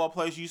 basketball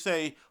players, you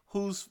say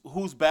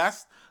who's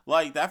best,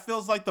 like that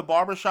feels like the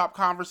barbershop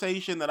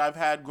conversation that I've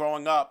had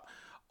growing up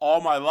all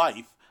my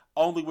life.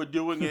 Only we're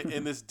doing it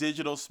in this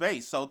digital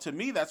space. So to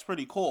me, that's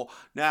pretty cool.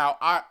 Now,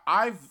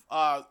 I've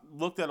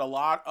looked at a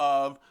lot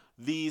of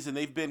these, and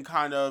they've been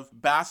kind of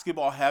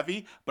basketball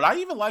heavy, but I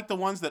even like the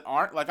ones that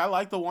aren't. Like, I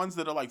like the ones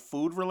that are like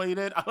food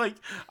related. I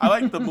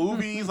like the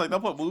movies. Like,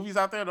 they'll put movies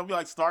out there and they'll be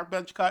like start,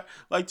 bench, cut.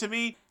 Like, to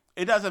me,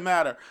 it doesn't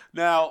matter.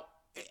 Now,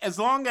 as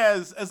long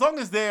as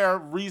they're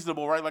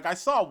reasonable, right? Like, I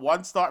saw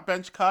one start,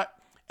 bench, cut,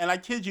 and I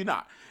kid you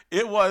not,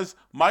 it was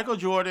Michael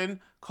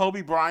Jordan,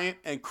 Kobe Bryant,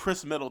 and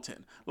Chris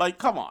Middleton. Like,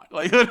 come on.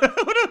 Like, what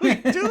are we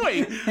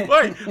doing?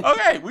 Like,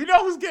 okay, we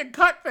know who's getting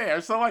cut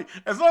there. So, like,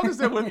 as long as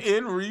they're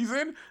within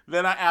reason,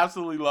 then I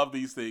absolutely love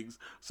these things.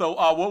 So,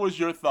 what was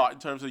your thought in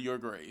terms of your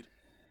grade?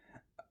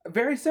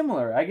 Very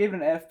similar. I gave it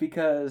an F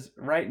because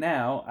right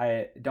now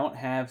I don't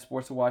have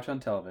sports to watch on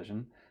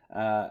television.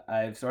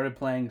 I've started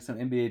playing some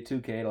NBA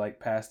 2K to, like,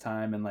 pass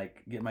time and,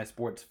 like, get my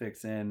sports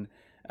fix in.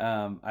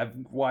 I've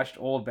watched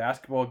old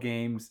basketball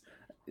games,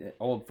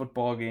 old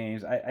football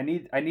games. I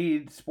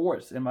need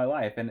sports in my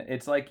life, and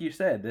it's like you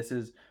said, this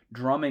is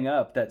drumming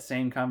up that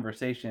same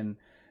conversation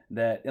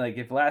that, like,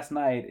 if last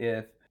night,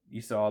 if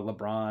you saw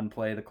LeBron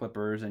play the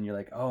Clippers and you're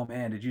like, oh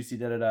man, did you see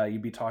da-da-da,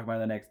 you'd be talking about it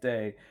the next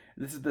day.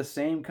 This is the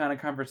same kind of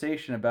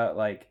conversation about,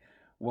 like,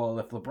 well,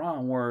 if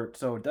LeBron were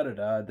so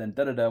da-da-da, then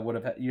da-da-da would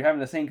have you're having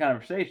the same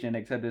conversation,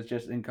 except it's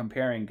just in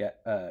comparing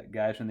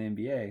guys from the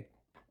NBA.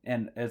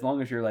 And as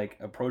long as you're, like,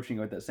 approaching it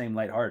with that same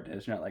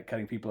lightheartedness, you're not, like,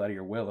 cutting people out of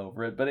your will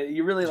over it. But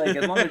you really, like,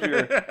 as long as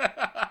you're...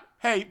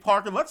 Hey,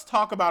 Parker, let's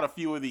talk about a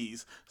few of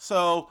these.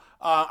 So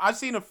I've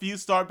seen a few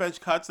start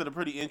bench cuts that are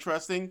pretty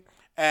interesting.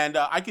 And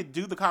I could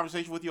do the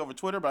conversation with you over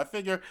Twitter, but I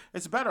figure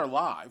it's better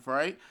live,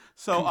 right?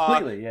 So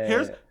completely,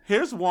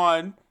 here's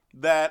one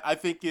that I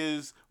think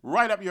is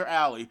right up your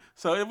alley.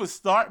 So it was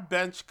start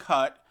bench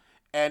cut,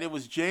 and it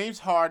was James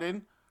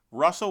Harden,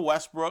 Russell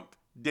Westbrook,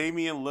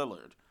 Damian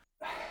Lillard.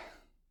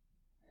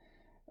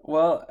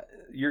 Well,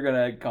 you're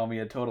gonna call me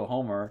a total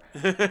homer.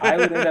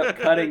 I'd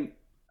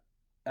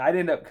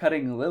end up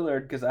cutting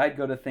Lillard because I'd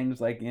go to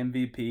things like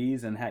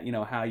MVPs and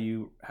how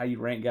you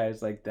rank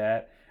guys like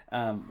that.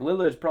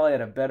 Lillard's probably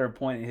at a better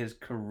point in his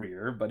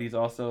career, but he's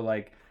also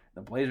like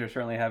the Blazers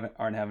certainly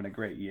aren't having a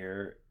great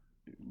year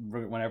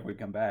whenever we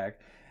come back.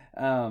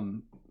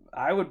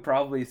 I would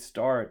probably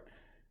start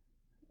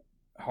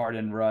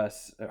Harden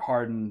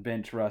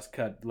bench Russ,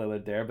 cut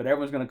Lillard there, but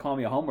everyone's going to call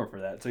me a homer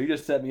for that. So you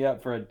just set me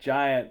up for a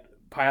giant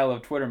pile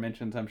of Twitter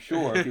mentions, I'm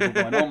sure. People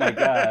going, oh my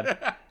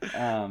God.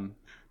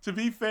 To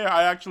be fair,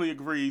 I actually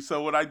agree.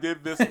 So when I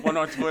did this one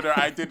on Twitter,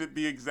 I did it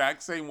the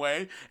exact same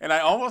way. And I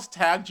almost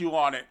tagged you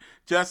on it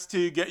just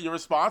to get your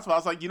response. But I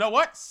was like, you know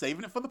what?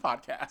 Saving it for the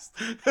podcast.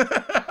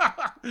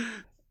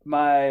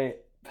 My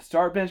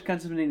start bench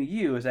contributing to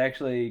you is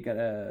actually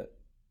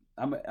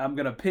I'm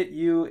gonna pit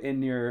you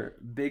in your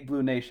Big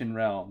Blue Nation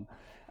realm.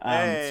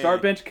 Hey.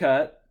 Start bench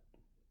cut: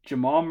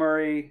 Jamal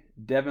Murray,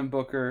 Devin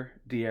Booker,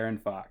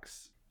 De'Aaron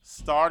Fox.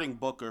 Starting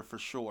Booker for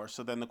sure.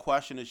 So then the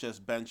question is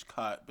just bench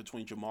cut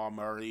between Jamal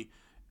Murray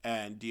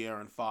and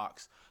De'Aaron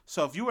Fox.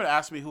 So if you were to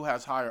ask me who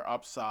has higher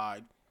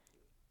upside,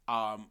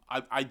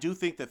 I do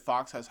think that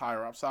Fox has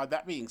higher upside.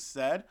 That being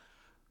said,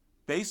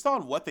 based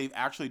on what they've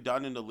actually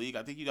done in the league,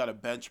 I think you got to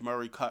bench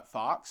Murray, cut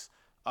Fox.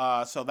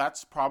 So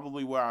that's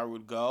probably where I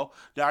would go.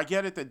 Now, I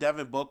get it that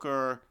Devin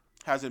Booker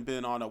hasn't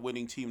been on a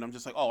winning team, and I'm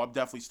just like, oh, I'm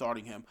definitely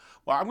starting him.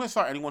 Well, I'm going to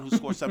start anyone who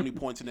scores 70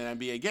 points in an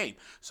NBA game.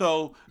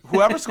 So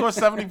whoever scores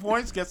 70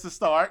 points gets the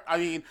start. I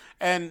mean,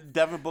 and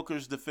Devin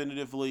Booker's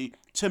definitively,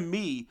 to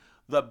me,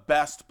 the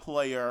best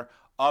player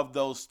of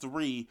those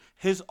three.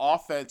 His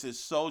offense is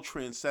so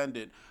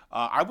transcendent.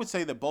 I would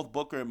say that both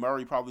Booker and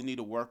Murray probably need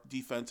to work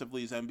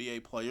defensively as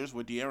NBA players,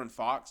 where De'Aaron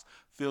Fox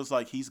feels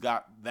like he's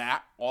got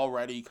that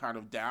already kind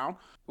of down.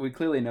 We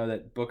clearly know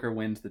that Booker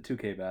wins the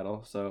 2K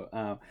battle,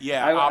 so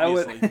yeah,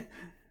 obviously.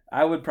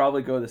 I would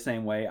probably go the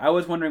same way. I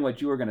was wondering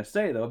what you were going to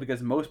say, though,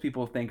 because most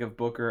people think of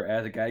Booker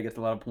as a guy who gets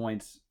a lot of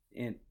points.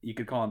 You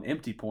could call him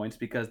empty points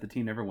because the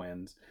team never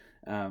wins.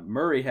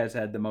 Murray has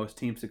had the most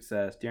team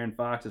success. De'Aaron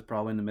Fox is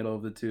probably in the middle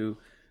of the two,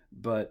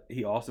 but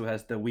he also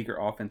has the weaker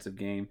offensive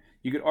game.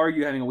 You could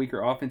argue having a weaker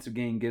offensive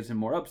game gives him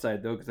more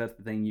upside, though, because that's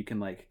the thing you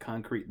can like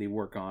concretely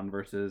work on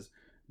versus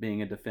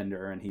being a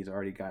defender, and he's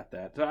already got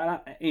that. So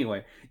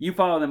anyway, you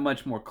follow them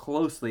much more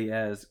closely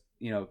as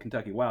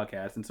Kentucky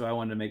Wildcats, and so I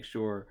wanted to make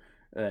sure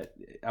that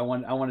I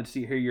wanted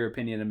to hear your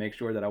opinion and make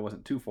sure that I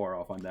wasn't too far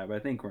off on that. But I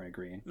think we're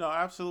agreeing. No,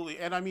 absolutely.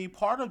 And I mean,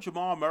 part of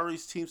Jamal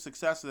Murray's team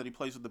success is that he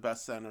plays with the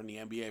best center in the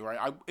NBA,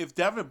 right? If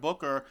Devin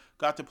Booker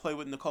got to play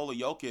with Nikola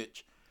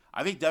Jokic,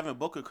 I think Devin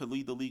Booker could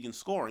lead the league in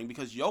scoring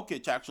because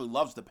Jokic actually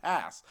loves to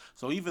pass.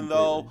 So even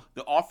though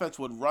the offense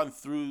would run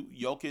through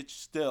Jokic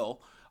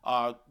still,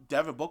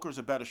 Devin Booker's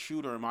a better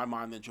shooter in my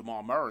mind than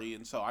Jamal Murray.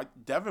 And so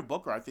Devin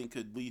Booker, I think,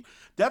 could lead.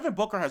 Devin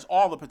Booker has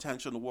all the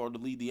potential in the world to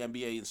lead the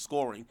NBA in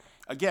scoring.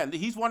 Again,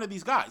 he's one of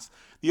these guys.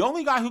 The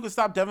only guy who can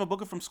stop Devin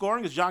Booker from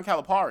scoring is John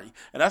Calipari.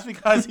 And that's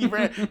because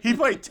he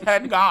played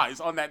 10 guys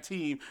on that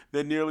team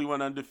that nearly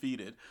went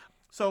undefeated.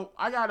 So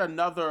I got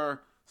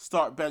another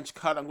start bench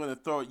cut I'm going to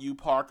throw at you,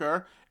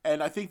 Parker.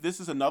 And I think this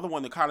is another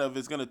one that kind of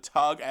is going to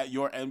tug at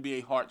your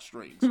NBA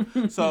heartstrings.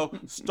 So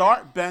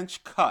start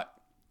bench cut: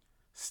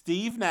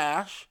 Steve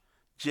Nash,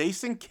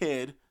 Jason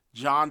Kidd,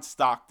 John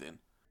Stockton.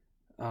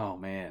 Oh,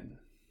 man.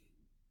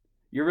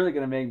 You're really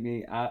going to make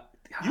me...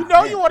 you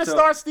want to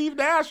start Steve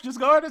Nash. Just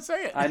go ahead and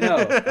say it. I know.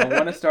 I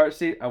want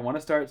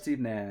to start Steve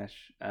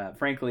Nash.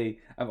 Frankly,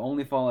 I've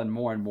only fallen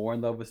more and more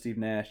in love with Steve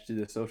Nash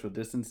due to social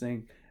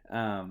distancing.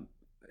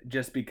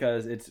 Just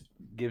because it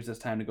gives us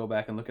time to go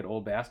back and look at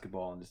old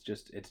basketball, and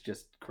it's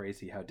just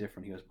crazy how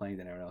different he was playing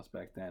than everyone else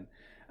back then.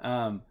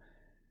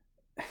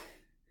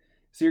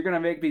 So you're gonna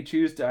make me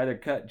choose to either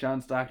cut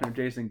John Stockton or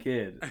Jason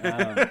Kidd,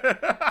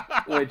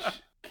 which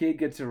Kidd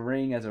gets a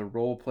ring as a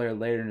role player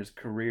later in his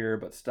career,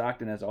 but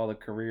Stockton has all the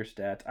career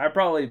stats. I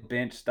probably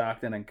bench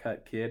Stockton and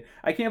cut Kidd.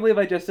 I can't believe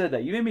I just said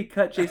that. You made me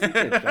cut Jason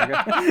Kidd.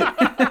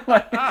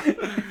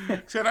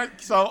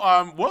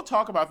 So we'll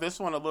talk about this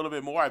one a little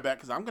bit more, I bet,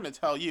 because I'm going to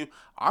tell you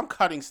I'm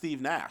cutting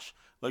Steve Nash.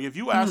 Like, if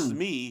you ask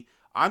me,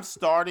 I'm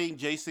starting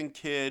Jason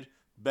Kidd,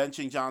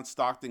 benching John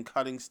Stockton,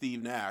 cutting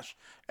Steve Nash.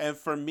 And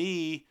for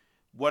me,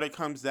 what it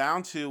comes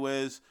down to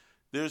is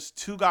there's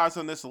two guys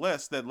on this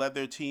list that led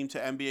their team to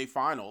NBA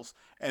Finals,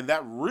 and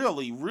that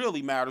really,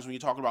 really matters when you're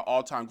talking about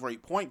all-time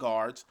great point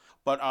guards.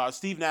 But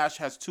Steve Nash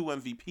has 2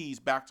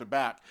 MVPs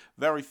back-to-back.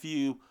 Very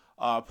few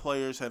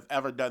players have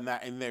ever done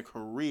that in their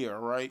career,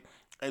 right?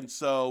 And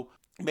so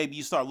maybe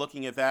you start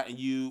looking at that and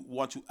you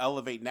want to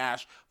elevate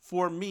Nash.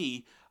 For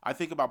me, I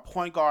think about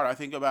point guard. I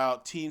think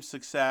about team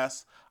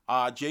success.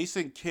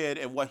 Jason Kidd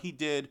and what he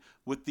did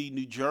with the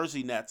New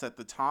Jersey Nets at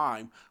the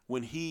time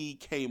when he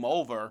came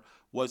over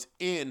was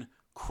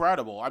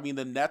incredible. I mean,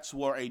 the Nets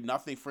were a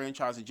nothing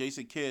franchise, and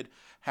Jason Kidd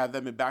had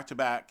them in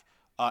back-to-back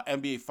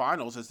NBA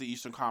Finals as the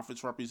Eastern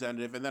Conference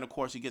representative. And then, of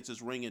course, he gets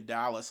his ring in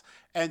Dallas.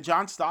 And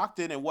John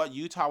Stockton and what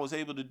Utah was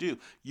able to do.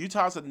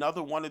 Utah's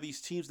another one of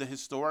these teams that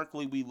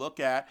historically we look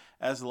at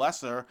as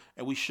lesser,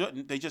 and we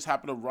shouldn't. They just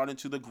happen to run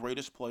into the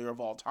greatest player of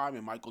all time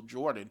in Michael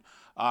Jordan.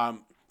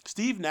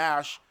 Steve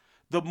Nash,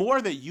 the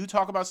more that you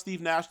talk about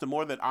Steve Nash, the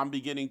more that I'm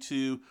beginning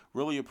to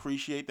really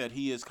appreciate that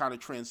he is kind of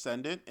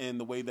transcendent in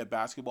the way that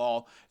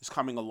basketball is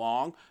coming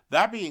along.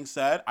 That being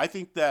said, I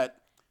think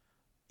that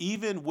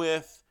even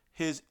with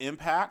his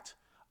impact,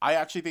 I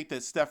actually think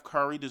that Steph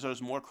Curry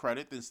deserves more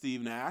credit than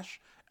Steve Nash.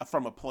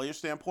 From a player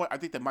standpoint, I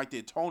think that Mike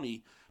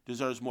D'Antoni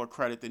deserves more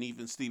credit than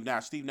even Steve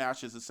Nash. Steve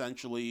Nash is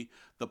essentially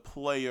the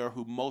player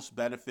who most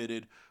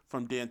benefited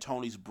from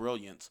D'Antoni's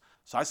brilliance.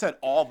 So I said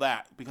all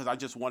that because I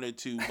just wanted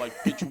to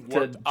get you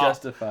worked up.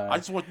 Justify.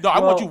 I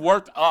want you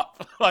worked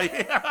up.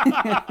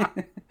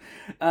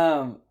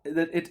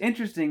 It's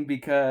interesting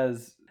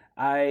because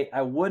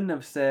I wouldn't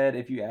have said,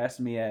 if you asked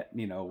me at,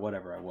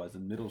 whatever I was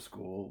in middle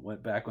school,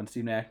 went back when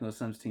Steve Nash and those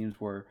Suns teams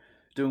were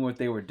doing what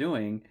they were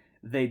doing,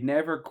 they'd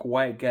never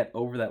quite get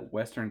over that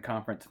Western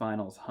Conference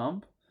Finals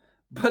hump.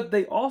 But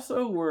they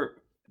also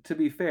were, to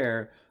be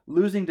fair,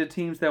 losing to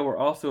teams that were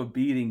also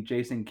beating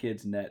Jason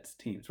Kidd's Nets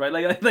teams, right?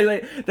 Like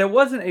there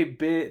wasn't a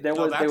bit. They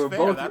were fair.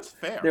 Both. That's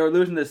fair. They were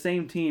losing the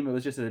same team. It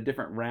was just at a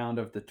different round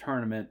of the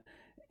tournament,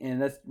 and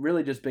that's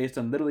really just based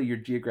on literally your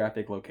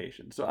geographic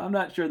location. So I'm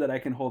not sure that I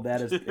can hold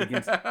that as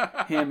against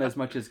him as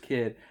much as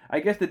Kidd.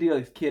 I guess the deal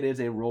is Kidd is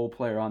a role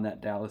player on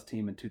that Dallas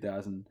team in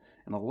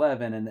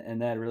 2011,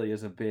 and that really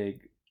is a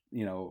big,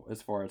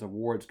 as far as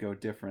awards go,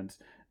 difference.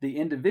 The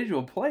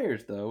individual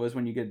players, though, is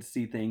when you get to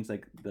see things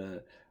like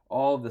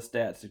all of the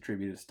stats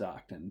attributed to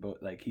Stockton,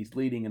 but like he's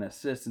leading in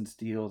assists and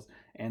steals,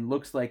 and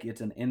looks like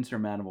it's an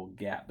insurmountable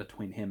gap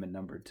between him and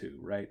number 2,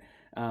 right?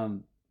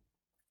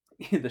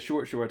 The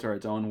short shorts are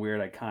its own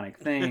weird, iconic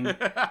thing.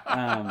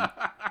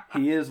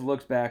 He is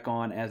looked back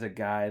on as a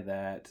guy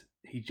that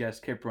he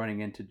just kept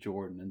running into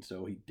Jordan, and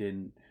so he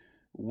didn't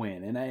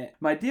win. And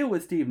my deal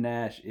with Steve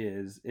Nash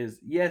is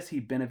yes, he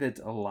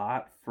benefits a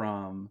lot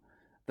from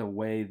the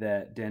way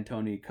that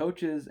D'Antoni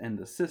coaches and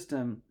the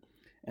system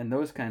and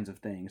those kinds of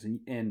things.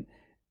 And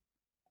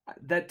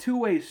that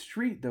two-way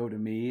street, though, to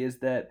me, is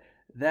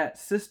that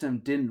system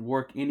didn't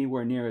work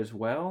anywhere near as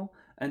well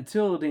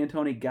until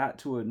D'Antoni got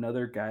to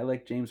another guy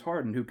like James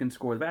Harden who can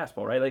score the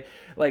basketball, right?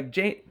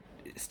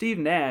 Steve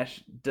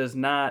Nash does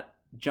not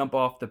jump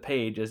off the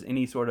page as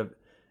any sort of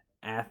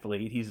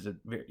athlete. He's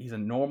a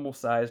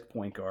normal-sized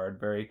point guard,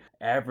 very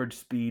average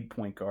speed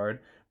point guard,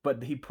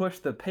 but he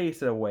pushed the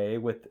pace away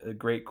with a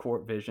great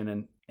court vision,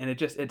 and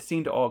it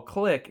seemed to all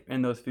click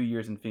in those few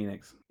years in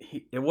Phoenix.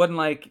 It wasn't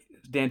like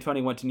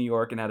D'Antoni went to New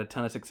York and had a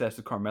ton of success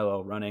with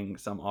Carmelo running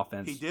some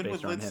offense. He did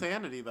with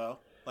Linsanity, though.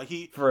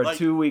 For a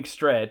 2-week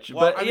stretch.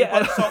 Well, but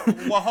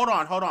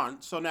hold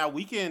on. So now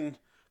we can,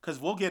 because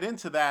we'll get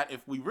into that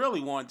if we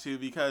really want to,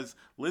 because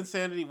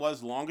Linsanity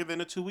was longer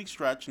than a 2-week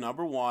stretch,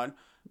 number one.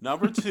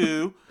 Number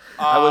 2,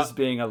 I was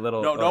being a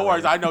little. No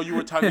worries. I know you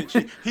were tongue in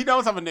cheek. He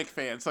knows I'm a Knicks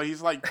fan, so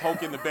he's like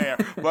poking the bear.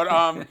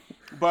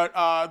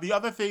 But the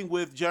other thing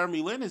with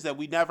Jeremy Lin is that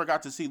we never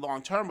got to see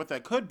long term what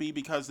that could be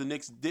because the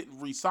Knicks didn't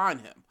re-sign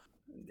him.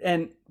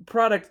 And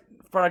product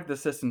the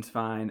system's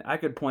fine. I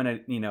could point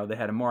at they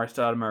had Amari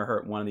Stoudemire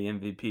hurt one of the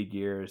MVP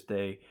years.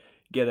 They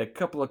get a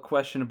couple of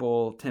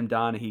questionable Tim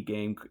Donaghy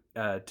games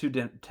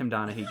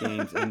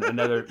in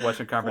another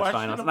Western Conference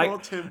Finals. Questionable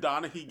Tim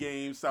Donaghy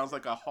games sounds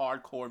like a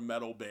hardcore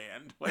metal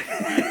band.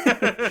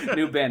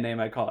 New band name,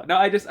 I call it. No,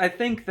 I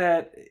think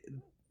that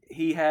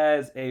he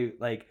has a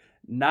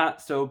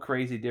not so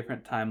crazy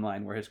different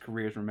timeline where his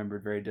career is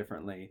remembered very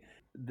differently.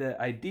 The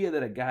idea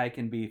that a guy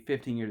can be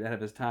 15 years ahead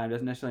of his time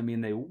doesn't necessarily mean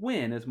they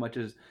win as much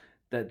as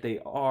that they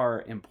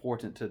are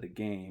important to the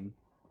game.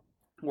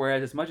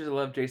 Whereas as much as I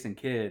love Jason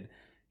Kidd,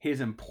 his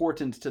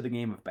importance to the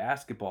game of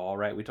basketball,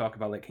 right? We talk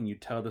about can you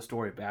tell the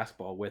story of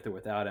basketball with or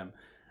without him?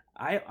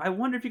 I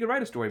wonder if you could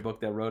write a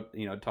storybook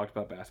that talked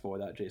about basketball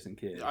without Jason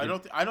Kidd. I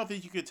don't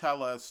think you could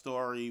tell a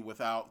story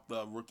without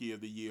the Rookie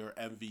of the Year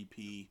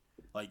MVP.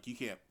 You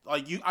can't.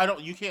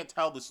 You can't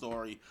tell the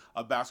story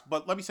of basketball.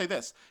 But let me say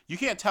this: you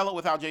can't tell it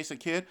without Jason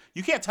Kidd.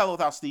 You can't tell it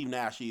without Steve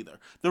Nash either.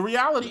 The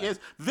reality is,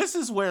 this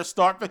is where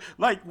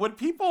when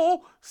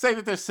people say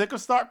that they're sick of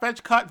start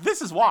bench cut,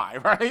 this is why,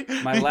 right?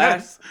 My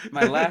last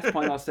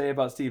point I'll say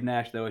about Steve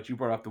Nash, though, is you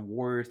brought up the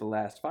Warriors the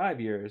last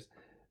 5 years,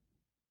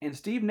 and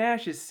Steve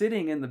Nash is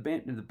sitting in the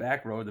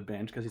back row of the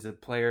bench because he's a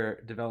player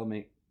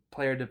development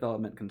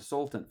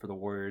consultant for the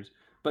Warriors.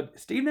 But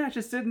Steve Nash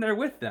is sitting there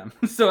with them.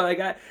 So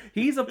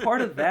he's a part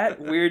of that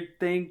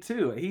weird thing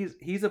too.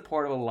 He's a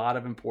part of a lot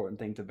of important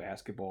things to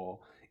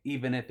basketball,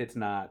 even if it's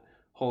not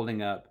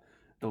holding up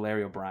the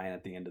Larry O'Brien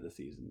at the end of the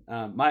season.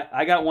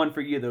 I got one for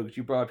you though, because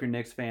you brought up your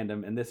Knicks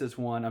fandom, and this is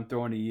one I'm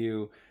throwing to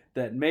you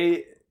that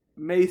may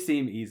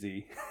seem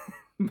easy.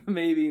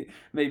 maybe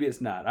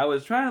it's not. I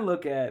was trying to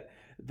look at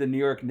the New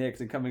York Knicks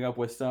and coming up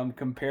with some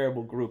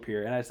comparable group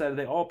here, and I decided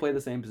they all play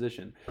the same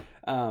position.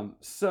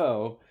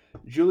 So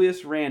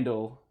Julius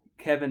Randle,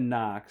 Kevin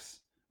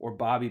Knox, or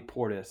Bobby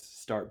Portis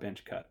start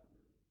bench cut?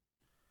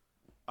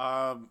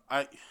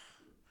 I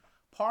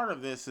part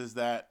of this is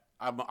that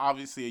I'm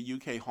obviously a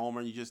UK homer.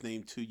 And you just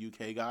named 2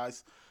 UK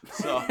guys,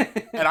 so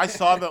and I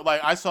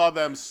saw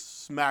them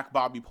smack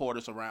Bobby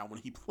Portis around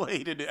when he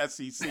played in the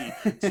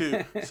SEC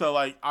too. So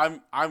like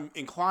I'm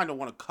inclined to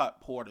want to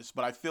cut Portis,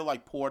 but I feel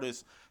like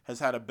Portis has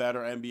had a better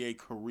NBA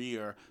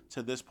career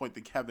to this point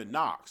than Kevin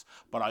Knox.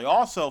 But I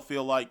also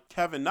feel like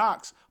Kevin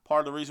Knox, part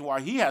of the reason why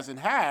he hasn't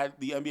had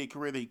the NBA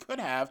career that he could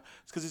have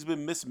is because he's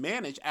been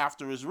mismanaged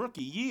after his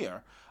rookie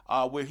year,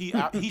 where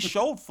he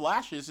showed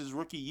flashes his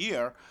rookie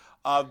year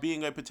of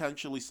being a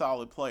potentially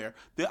solid player.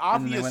 The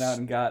obvious, and they went out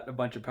and got a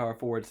bunch of power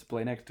forwards to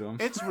play next to him.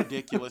 It's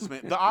ridiculous,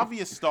 man. The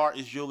obvious start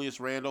is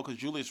Julius Randle, because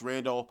Julius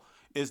Randle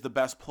is the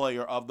best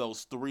player of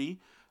those 3.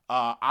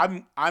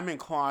 I'm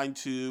inclined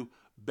to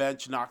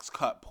bench, Knox,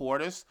 cut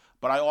Portis,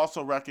 but I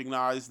also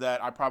recognize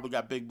that I probably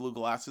got big blue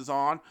glasses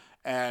on,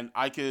 and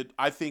I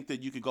think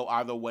that you could go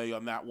either way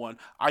on that one.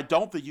 I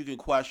don't think you can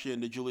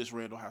question that Julius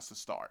Randle has to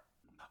start.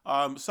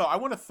 So I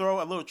want to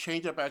throw a little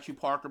change up at you,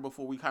 Parker,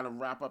 before we kind of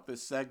wrap up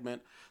this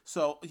segment.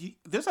 So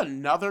there's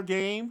another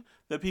game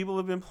that people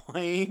have been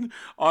playing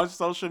on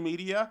social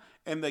media,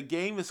 and the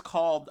game is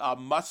called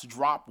Must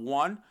Drop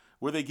One,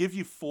 where they give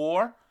you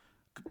 4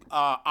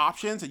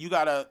 options, and you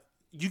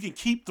can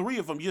keep 3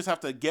 of them. You just have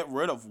to get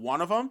rid of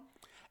one of them.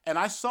 And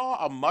I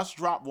saw a Must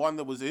Drop One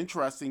that was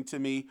interesting to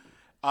me.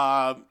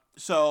 Know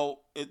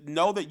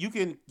that you're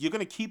going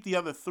to keep the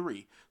other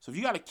 3. So if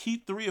you got to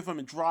keep 3 of them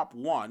and drop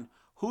 1,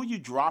 who are you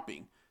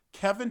dropping?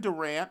 Kevin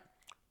Durant,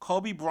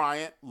 Kobe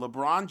Bryant,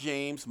 LeBron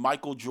James,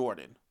 Michael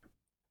Jordan.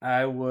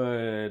 I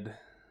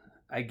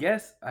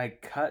guess I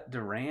cut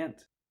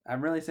Durant.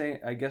 I'm really saying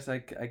I guess I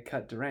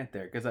cut Durant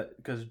there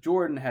because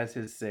Jordan has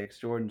his 6.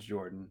 Jordan's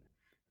Jordan.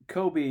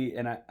 Kobe,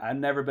 and I've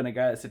never been a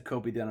guy that said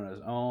Kobe did on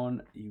his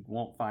own. You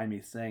won't find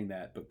me saying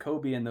that. But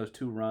Kobe in those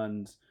 2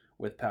 runs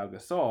with Pau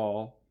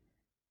Gasol,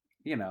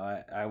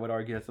 I would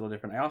argue that's a little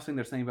different. I also think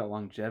there's something about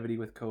longevity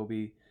with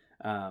Kobe.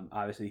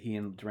 Obviously, he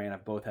and Durant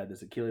have both had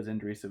this Achilles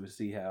injury, so we'll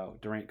see how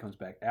Durant comes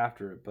back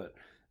after it. But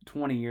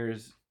 20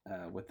 years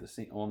with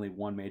only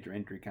one major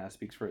injury kind of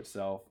speaks for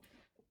itself.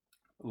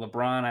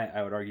 LeBron,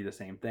 I would argue the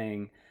same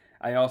thing.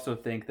 I also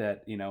think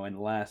that, in the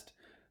last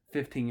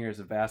 15 years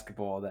of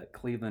basketball, that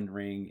Cleveland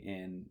ring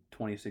in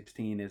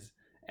 2016 is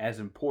as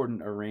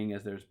important a ring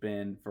as there's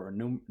been for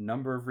a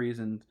number of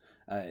reasons.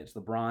 It's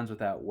LeBron's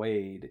without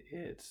Wade.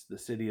 It's the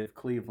city of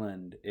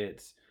Cleveland.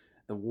 It's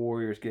the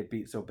Warriors get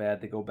beat so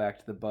bad they go back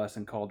to the bus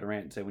and call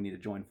Durant and say we need to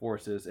join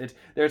forces.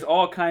 There's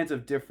all kinds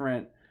of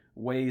different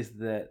ways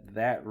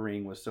that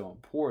ring was so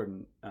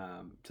important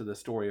to the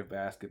story of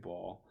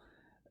basketball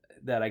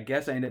that I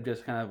guess I ended up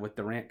just kind of with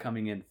Durant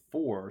coming in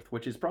 4th,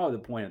 which is probably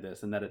the point of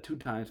this, and that a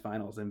 2-time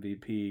Finals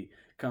MVP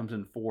comes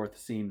in 4th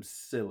seems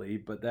silly,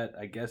 but that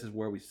I guess is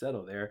where we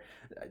settle there.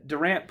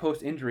 Durant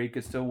post-injury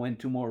could still win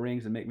 2 more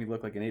rings and make me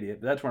look like an idiot,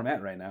 but that's where I'm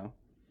at right now.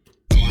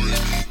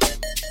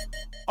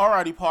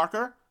 Alrighty,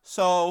 Parker.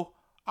 So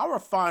our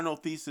final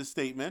thesis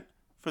statement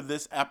for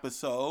this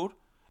episode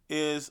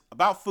is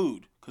about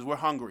food, because we're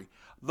hungry.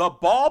 The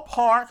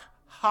ballpark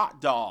hot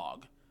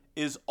dog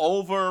is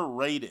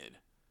overrated.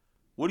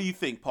 What do you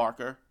think,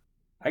 Parker?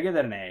 I give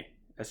that an A.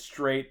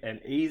 An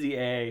easy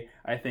A.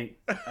 I think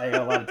I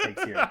got a lot of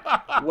takes here.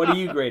 What do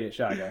you grade it,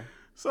 Shy Guy?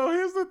 So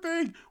here's the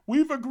thing.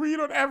 We've agreed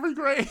on every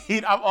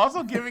grade. I'm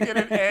also giving it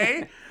an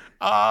A.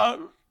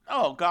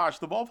 Oh, gosh.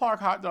 The ballpark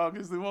hot dog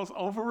is the most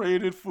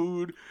overrated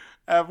food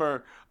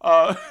ever.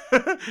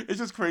 It's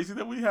just crazy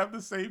that we have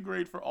the same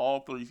grade for all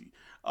 3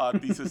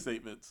 thesis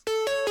statements.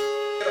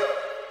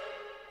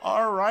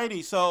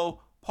 Alrighty,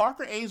 so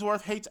Parker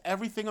Ainsworth hates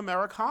everything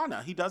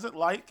Americana. He doesn't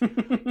like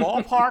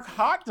ballpark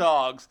hot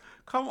dogs.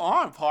 Come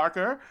on,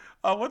 Parker.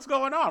 What's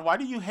going on? Why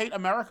do you hate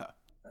America?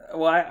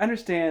 Well, I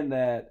understand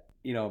that,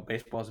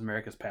 baseball is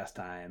America's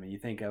pastime, and you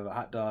think of a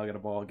hot dog at a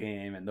ball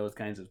game and those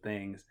kinds of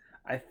things.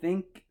 I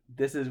think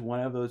this is one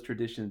of those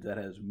traditions that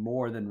has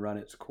more than run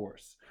its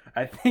course.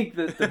 I think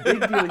that the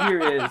big deal here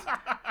is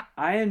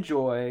I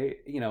enjoy,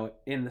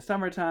 in the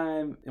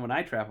summertime, and when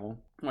I travel,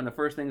 one of the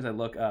first things I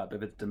look up,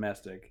 if it's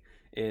domestic,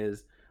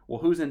 is, well,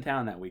 who's in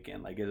town that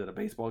weekend? Like, is it a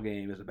baseball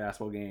game? Is it a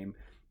basketball game?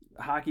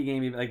 A hockey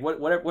game? Like,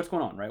 what's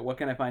going on, right? What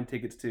can I find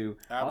tickets to?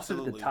 Absolutely. I'll sit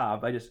at the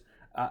top.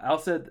 I'll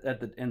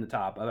sit in the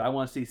top. I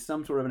want to see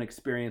some sort of an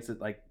experience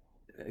that, like,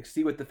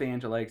 see what the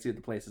fans are like, see what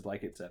the place is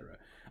like, etc.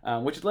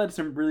 Which has led to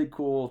some really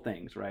cool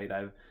things, right?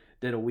 I've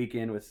did a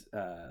weekend with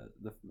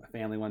the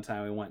family one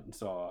time. We went and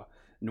saw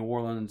New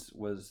Orleans.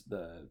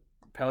 The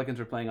Pelicans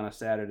were playing on a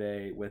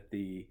Saturday with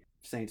the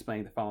Saints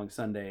playing the following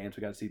Sunday, and so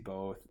we got to see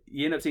both.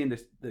 You end up seeing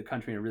the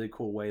country in a really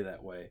cool way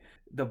that way.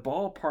 The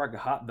ballpark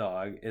hot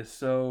dog is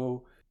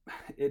so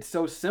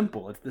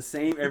simple. It's the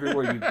same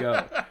everywhere you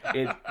go.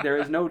 There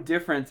is no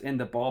difference in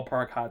the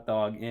ballpark hot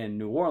dog in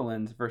New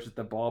Orleans versus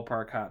the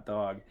ballpark hot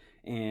dog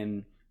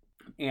in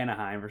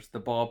Anaheim versus the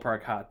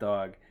ballpark hot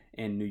dog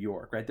in New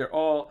York, right? They're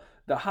all,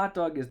 the hot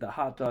dog is the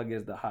hot dog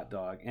is the hot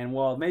dog. And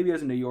while maybe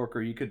as a New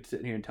Yorker you could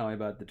sit here and tell me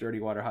about the Dirty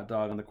Water hot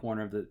dog on the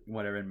corner of the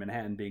whatever in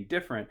Manhattan being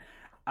different,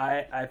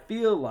 I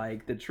feel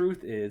like the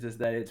truth is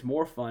that it's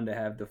more fun to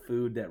have the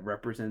food that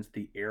represents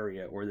the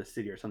area or the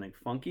city or something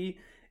funky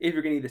if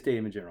you're going to eat the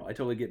stadium in general. I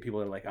totally get people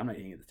that are like, I'm not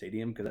eating at the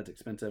stadium because that's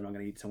expensive. I'm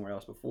going to eat somewhere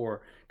else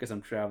before because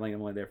I'm traveling.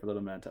 I'm only there for a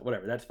little bit of time.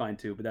 Whatever, that's fine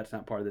too, but that's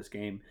not part of this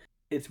game.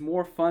 It's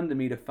more fun to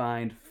me to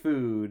find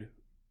food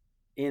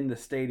in the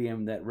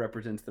stadium that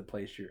represents the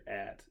place you're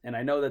at. And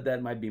I know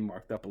that might be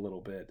marked up a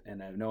little bit,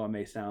 and I know I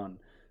may sound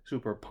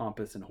super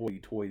pompous and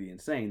hoity-toity in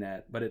saying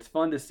that, but it's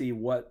fun to see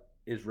what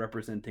is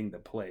representing the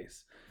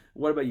place.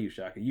 What about you,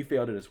 Shaka? You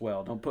failed it as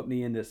well. Don't put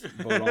me in this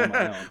boat on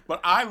my own.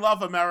 But I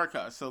love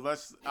America, so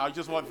I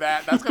just want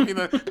that. That's going to be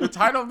the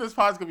title of this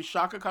pod is going to be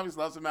Shaka Cummings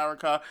Loves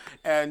America,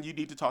 and you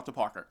need to talk to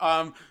Parker.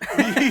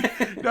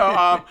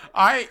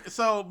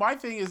 So my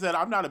thing is that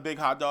I'm not a big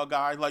hot dog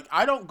guy. Like,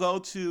 I don't go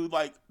to,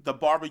 like, the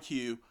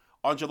barbecue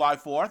on July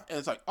 4th, and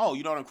it's like, oh,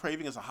 you know what I'm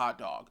craving is a hot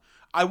dog.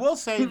 I will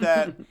say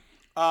that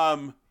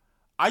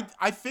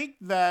I think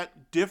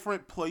that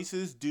different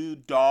places do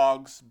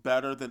dogs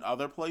better than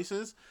other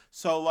places.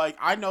 So, like,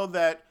 I know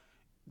that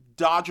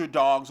Dodger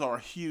dogs are a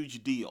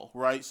huge deal,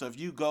 right? So if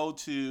you go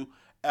to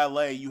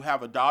LA, you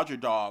have a Dodger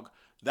dog,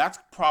 that's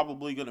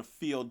probably going to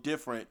feel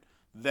different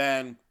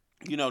than,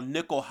 you know,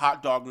 nickel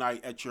hot dog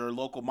night at your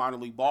local minor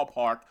league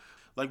ballpark.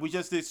 Like, we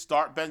just did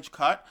start, bench,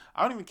 cut.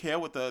 I don't even care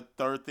what the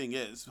third thing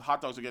is. Hot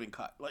dogs are getting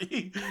cut.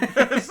 Like,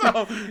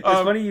 so it's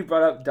funny you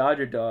brought up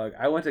Dodger dog.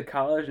 I went to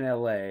college in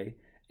LA.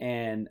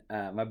 And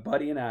my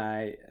buddy and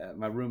I,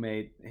 my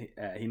roommate,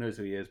 he knows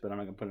who he is, but I'm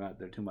not going to put him out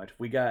there too much.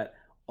 We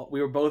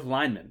were both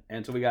linemen.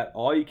 And so we got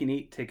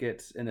all-you-can-eat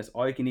tickets in this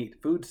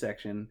all-you-can-eat food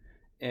section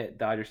at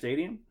Dodger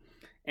Stadium,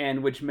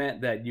 and which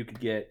meant that you could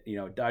get, you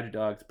know, Dodger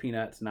dogs,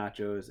 peanuts,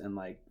 nachos, and,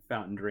 like,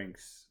 fountain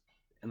drinks,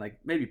 and, like,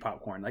 maybe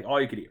popcorn, like,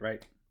 all you could eat,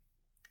 right?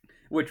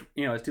 Which,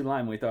 you know, as two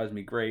linemen, we thought it was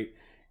going to be great.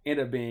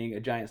 Ended up being a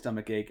giant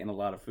stomach ache and a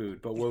lot of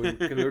food, but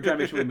because we were trying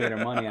to make sure we made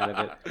our money out of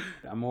it.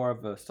 I'm more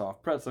of a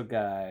soft pretzel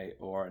guy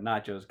or a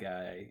nachos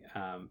guy.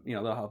 You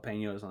know, little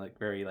jalapenos and like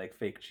very like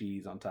fake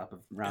cheese on top of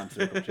round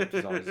circle chips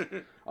is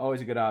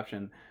always a good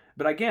option.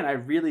 But again, I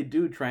really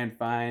do try and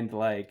find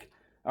like,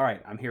 all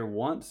right, I'm here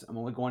once. I'm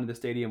only going to the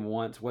stadium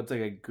once. What's like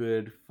a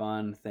good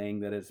fun thing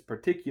that is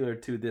particular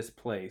to this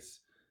place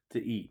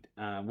to eat?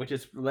 Which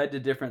has led to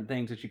different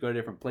things as you go to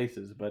different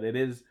places, but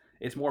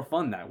it's more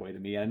fun that way to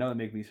me. I know it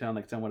makes me sound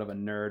like somewhat of a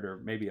nerd or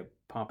maybe a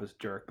pompous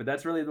jerk, but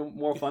that's really the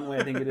more fun way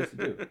I think it is to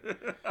do.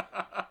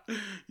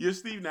 Your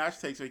Steve Nash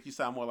takes make you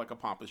sound more like a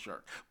pompous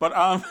jerk. But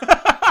no,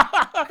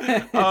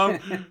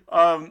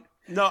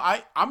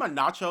 I'm a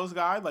nachos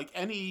guy. Like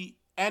any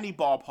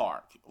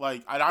ballpark.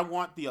 Like I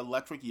want the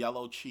electric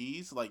yellow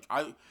cheese. Like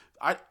I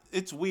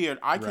it's weird.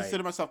 I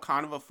consider myself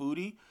kind of a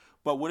foodie.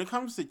 But when it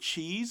comes to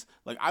cheese,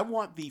 like I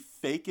want the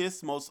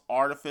fakest, most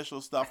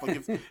artificial stuff.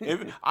 Like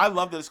if I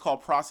love that it's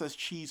called processed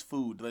cheese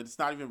food. Like it's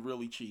not even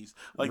really cheese.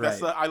 Like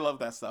I love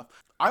that stuff.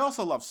 I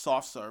also love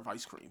soft serve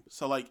ice cream.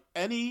 So like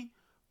any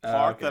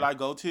park that I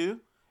go to,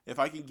 if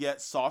I can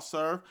get soft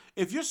serve,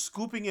 if you're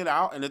scooping it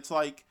out and it's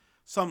like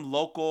some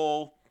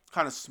local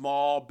kind of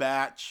small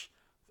batch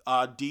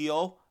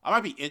deal, I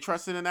might be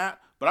interested in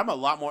that. But I'm a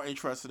lot more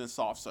interested in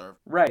soft serve.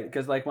 Right,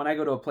 because like when I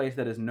go to a place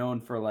that is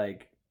known for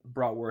like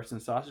bratwurst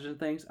and sausage and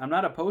things, I'm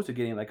not opposed to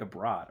getting like a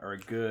brat or a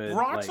good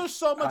brats are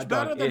so much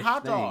better than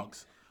hot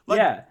dogs. Like,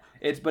 yeah,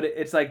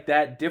 it's like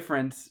that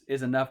difference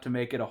is enough to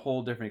make it a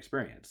whole different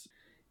experience.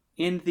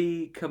 In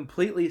the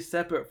completely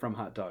separate from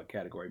hot dog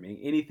category, meaning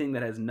anything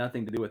that has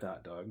nothing to do with a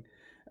hot dog,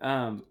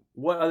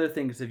 what other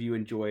things have you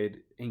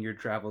enjoyed in your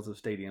travels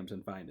of stadiums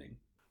and finding?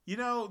 You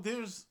know,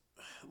 there's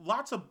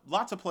lots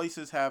of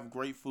places have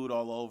great food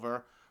all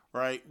over,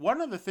 right?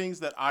 One of the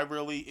things that I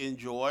really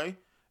enjoy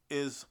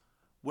is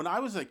when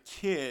I was a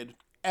kid,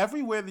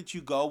 everywhere that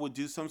you go would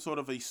do some sort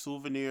of a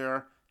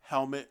souvenir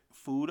helmet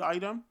food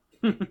item.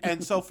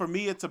 And so for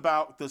me, it's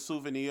about the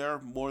souvenir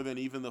more than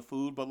even the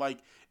food. But like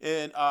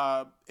in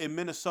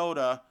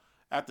Minnesota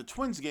at the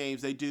Twins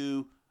games, they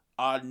do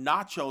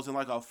nachos in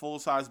like a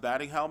full-size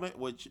batting helmet,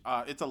 which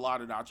it's a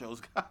lot of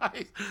nachos,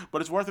 guys,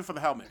 but it's worth it for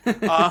the helmet.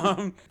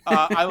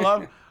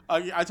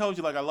 I told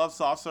you, like, I love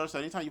soft serve, so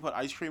anytime you put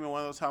ice cream in one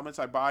of those helmets,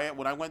 I buy it.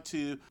 When I went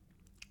to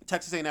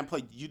Texas A&M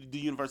played the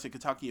University of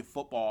Kentucky in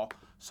football,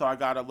 so I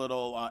got a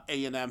little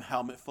A&M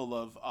helmet full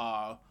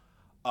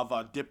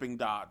of dipping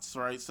dots,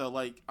 right? So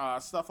like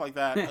stuff like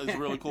that is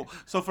really cool.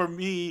 So for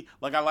me,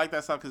 like I like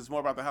that stuff because it's more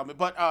about the helmet.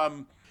 But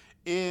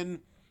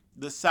in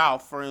the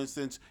South, for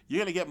instance, you're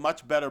gonna get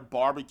much better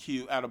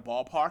barbecue at a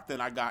ballpark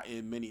than I got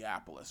in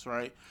Minneapolis,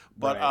 right?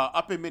 But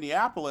up in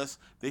Minneapolis,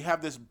 they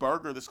have this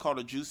burger that's called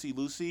a Juicy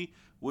Lucy,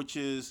 which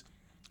is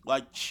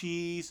like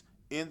cheese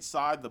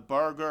inside the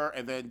burger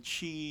and then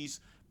cheese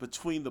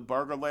between the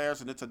burger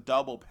layers, and it's a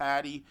double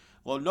patty.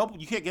 Well, no,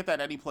 you can't get that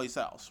anyplace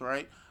else,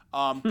 right?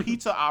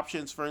 Pizza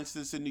options, for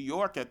instance, in New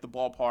York at the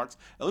ballparks,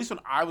 at least when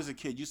I was a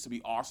kid, used to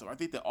be awesome. I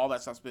think that all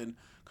that stuff's been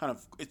kind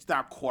of, it's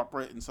not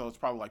corporate, and so it's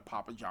probably like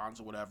Papa John's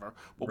or whatever.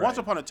 But once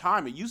upon a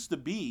time, it used to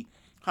be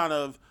kind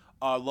of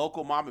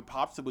local mom and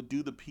pops that would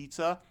do the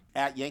pizza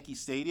at Yankee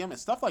Stadium, and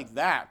stuff like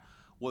that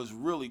was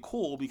really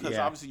cool because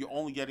Yeah. obviously you're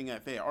only getting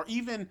that there. Or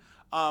even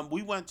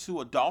we went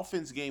to a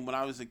Dolphins game when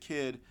I was a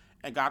kid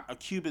and got a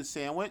Cuban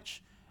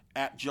sandwich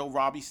at Joe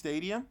Robbie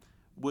Stadium,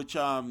 which,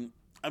 I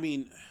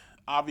mean,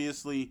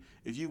 obviously,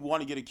 if you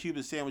want to get a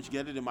Cuban sandwich,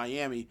 get it in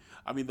Miami.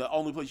 I mean, the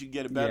only place you can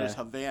get it better is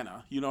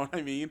Havana. You know what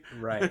I mean?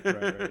 Right.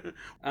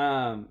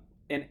 And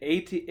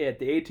at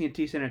the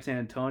AT&T Center in San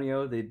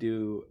Antonio, they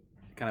do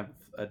kind of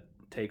a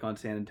take on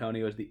San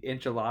Antonio is the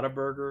enchilada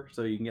burger.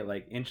 So you can get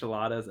like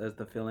enchiladas as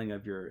the filling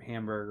of your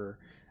hamburger,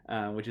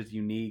 which is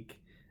unique.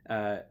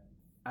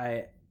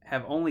 I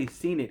have only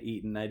seen it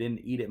eaten. I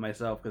didn't eat it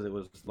myself because it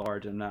was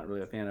large. I'm not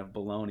really a fan of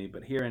bologna.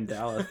 But here in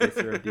Dallas, they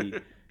serve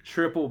the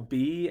Triple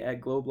B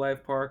at Globe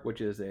Life Park,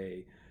 which is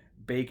a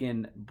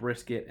bacon,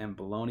 brisket, and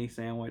bologna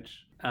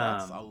sandwich.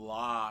 That's a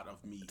lot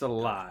of meat. It's a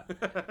lot.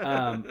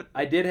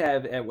 I did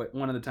have, at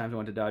one of the times I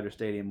went to Dodger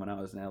Stadium when I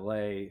was in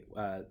LA,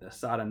 the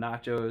asada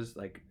nachos,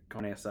 like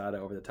carne asada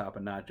over the top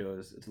of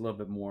nachos. It's a little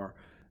bit more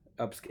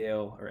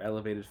upscale or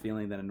elevated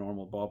feeling than a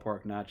normal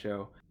ballpark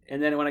nacho.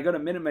 And then when I go to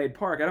Minute Maid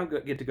Park, I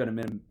don't get to go to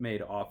Minute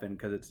Maid often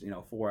because it's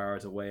 4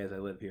 hours away as I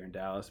live here in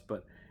Dallas.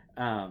 But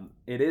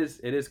it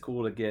is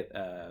cool to get.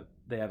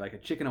 They have like a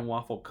chicken and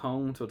waffle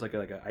cone, so it's like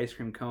an ice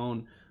cream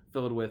cone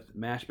filled with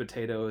mashed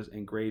potatoes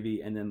and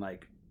gravy, and then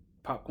like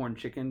popcorn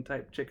chicken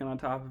on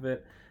top of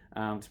it.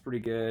 It's pretty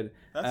good.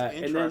 That's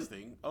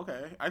interesting.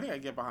 Okay, I think I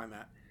get behind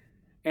that.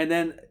 And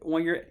then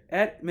when you're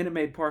at Minute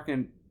Maid Park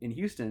in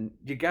Houston,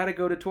 you got to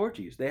go to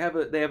Torchy's. They have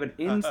an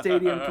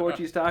in-stadium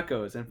Torchy's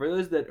tacos. And for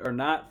those that are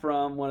not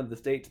from one of the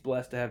states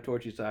blessed to have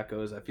Torchy's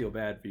tacos, I feel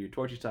bad for you.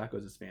 Torchy's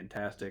tacos is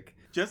fantastic.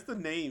 Just the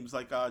names,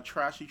 like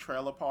Trashy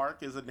Trailer Park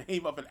is a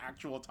name of an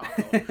actual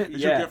taco that you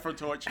get from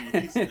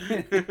Torchy's.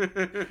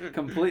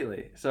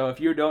 Completely. So if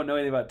you don't know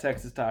anything about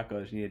Texas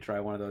tacos, you need to try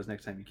one of those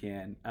next time you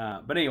can.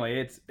 But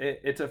anyway,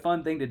 it's a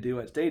fun thing to do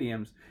at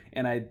stadiums,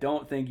 and I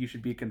don't think you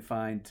should be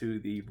confined to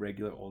the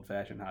regular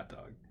old-fashioned hot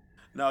dog.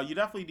 No, you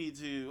definitely need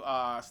to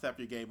step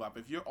your game up.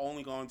 If you're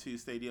only going to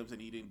stadiums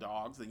and eating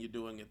dogs, then you're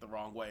doing it the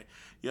wrong way.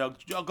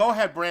 Go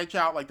ahead, branch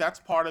out. Like, that's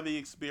part of the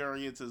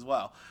experience as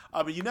well.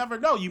 But you never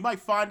know. You might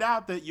find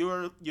out that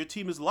your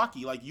team is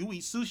lucky. Like, you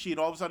eat sushi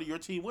and all of a sudden your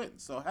team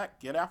wins. So, heck,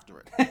 get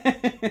after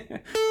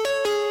it.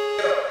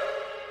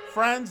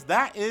 Friends,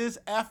 that is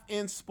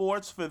FN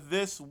Sports for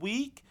this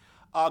week.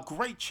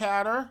 Great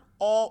chatter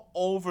all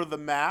over the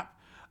map.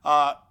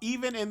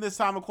 Even in this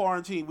time of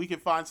quarantine, we can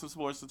find some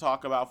sports to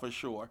talk about for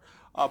sure.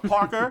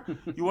 Parker,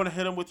 you want to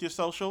hit them with your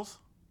socials?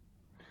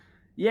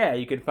 Yeah,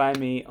 you can find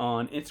me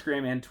on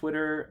Instagram and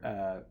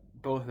Twitter.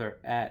 Both are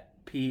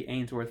at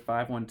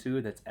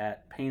PAinsworth512. That's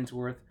at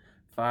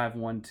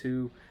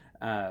Painsworth512.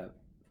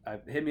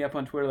 Hit me up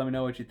on Twitter. Let me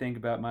know what you think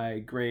about my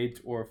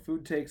grades or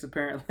food takes,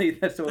 apparently.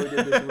 That's what we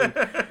did this week.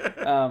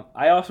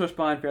 I also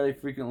respond fairly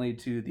frequently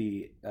to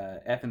the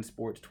FN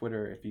Sports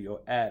Twitter. If you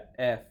go at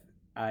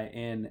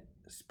FIN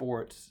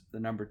Sports, the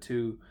number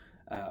 2,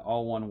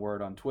 all one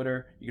word on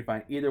Twitter. You can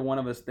find either one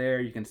of us there.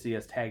 You can see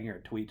us tagging our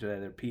tweets with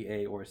either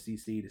PA or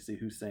CC to see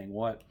who's saying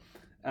what.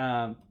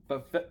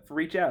 But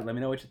reach out. Let me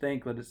know what you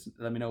think. Let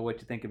me know what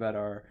you think about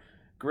our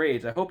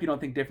grades. I hope you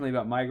don't think differently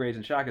about my grades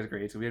and Shaka's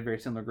grades, because we had very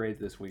similar grades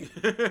this week.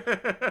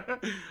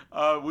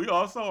 We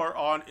also are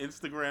on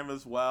Instagram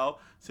as well.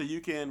 So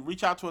you can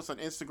reach out to us on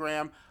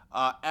Instagram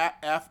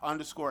at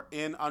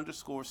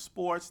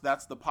F_N_sports.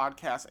 That's the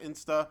podcast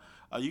Insta.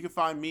 You can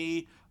find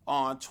me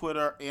on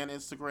Twitter and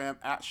Instagram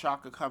at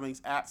Shaka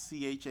Cummings, at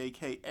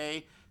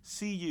CHAKACUMMINGS.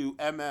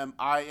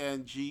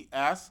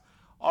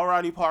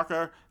 Alrighty,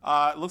 Parker.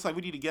 It looks like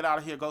we need to get out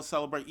of here, go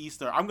celebrate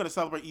Easter. I'm going to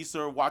celebrate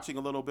Easter watching a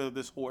little bit of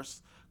this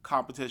horse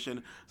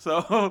competition.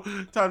 So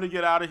time to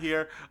get out of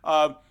here.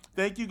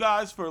 Thank you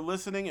guys for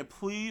listening, and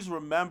please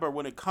remember,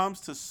 when it comes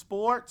to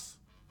sports,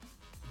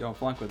 don't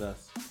flunk with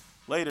us.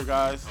 Later,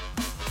 guys.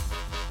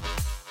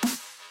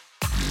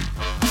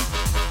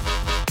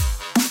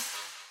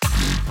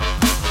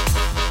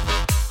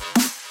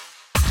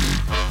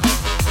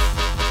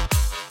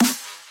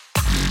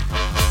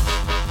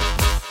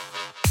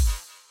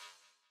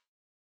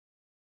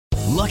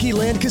 Lucky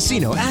Land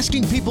Casino,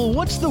 asking people,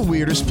 what's the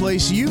weirdest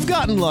place you've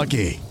gotten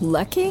lucky?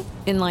 Lucky?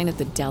 In line at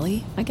the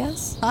deli, I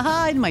guess?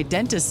 Aha, in my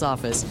dentist's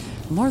office.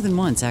 More than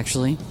once,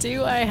 actually.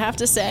 Do I have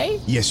to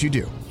say? Yes, you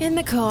do. In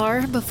the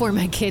car before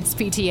my kids'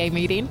 PTA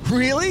meeting.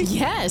 Really?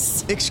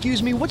 Yes.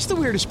 Excuse me, what's the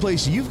weirdest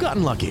place you've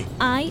gotten lucky?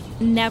 I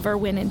never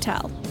win and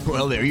tell.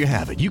 Well, there you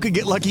have it. You can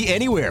get lucky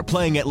anywhere,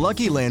 playing at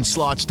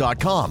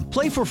LuckyLandSlots.com.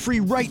 Play for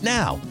free right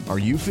now. Are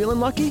you feeling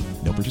lucky?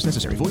 No purchase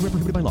necessary. Void where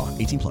prohibited by law.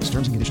 18+.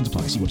 Terms and conditions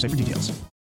apply. See website for details.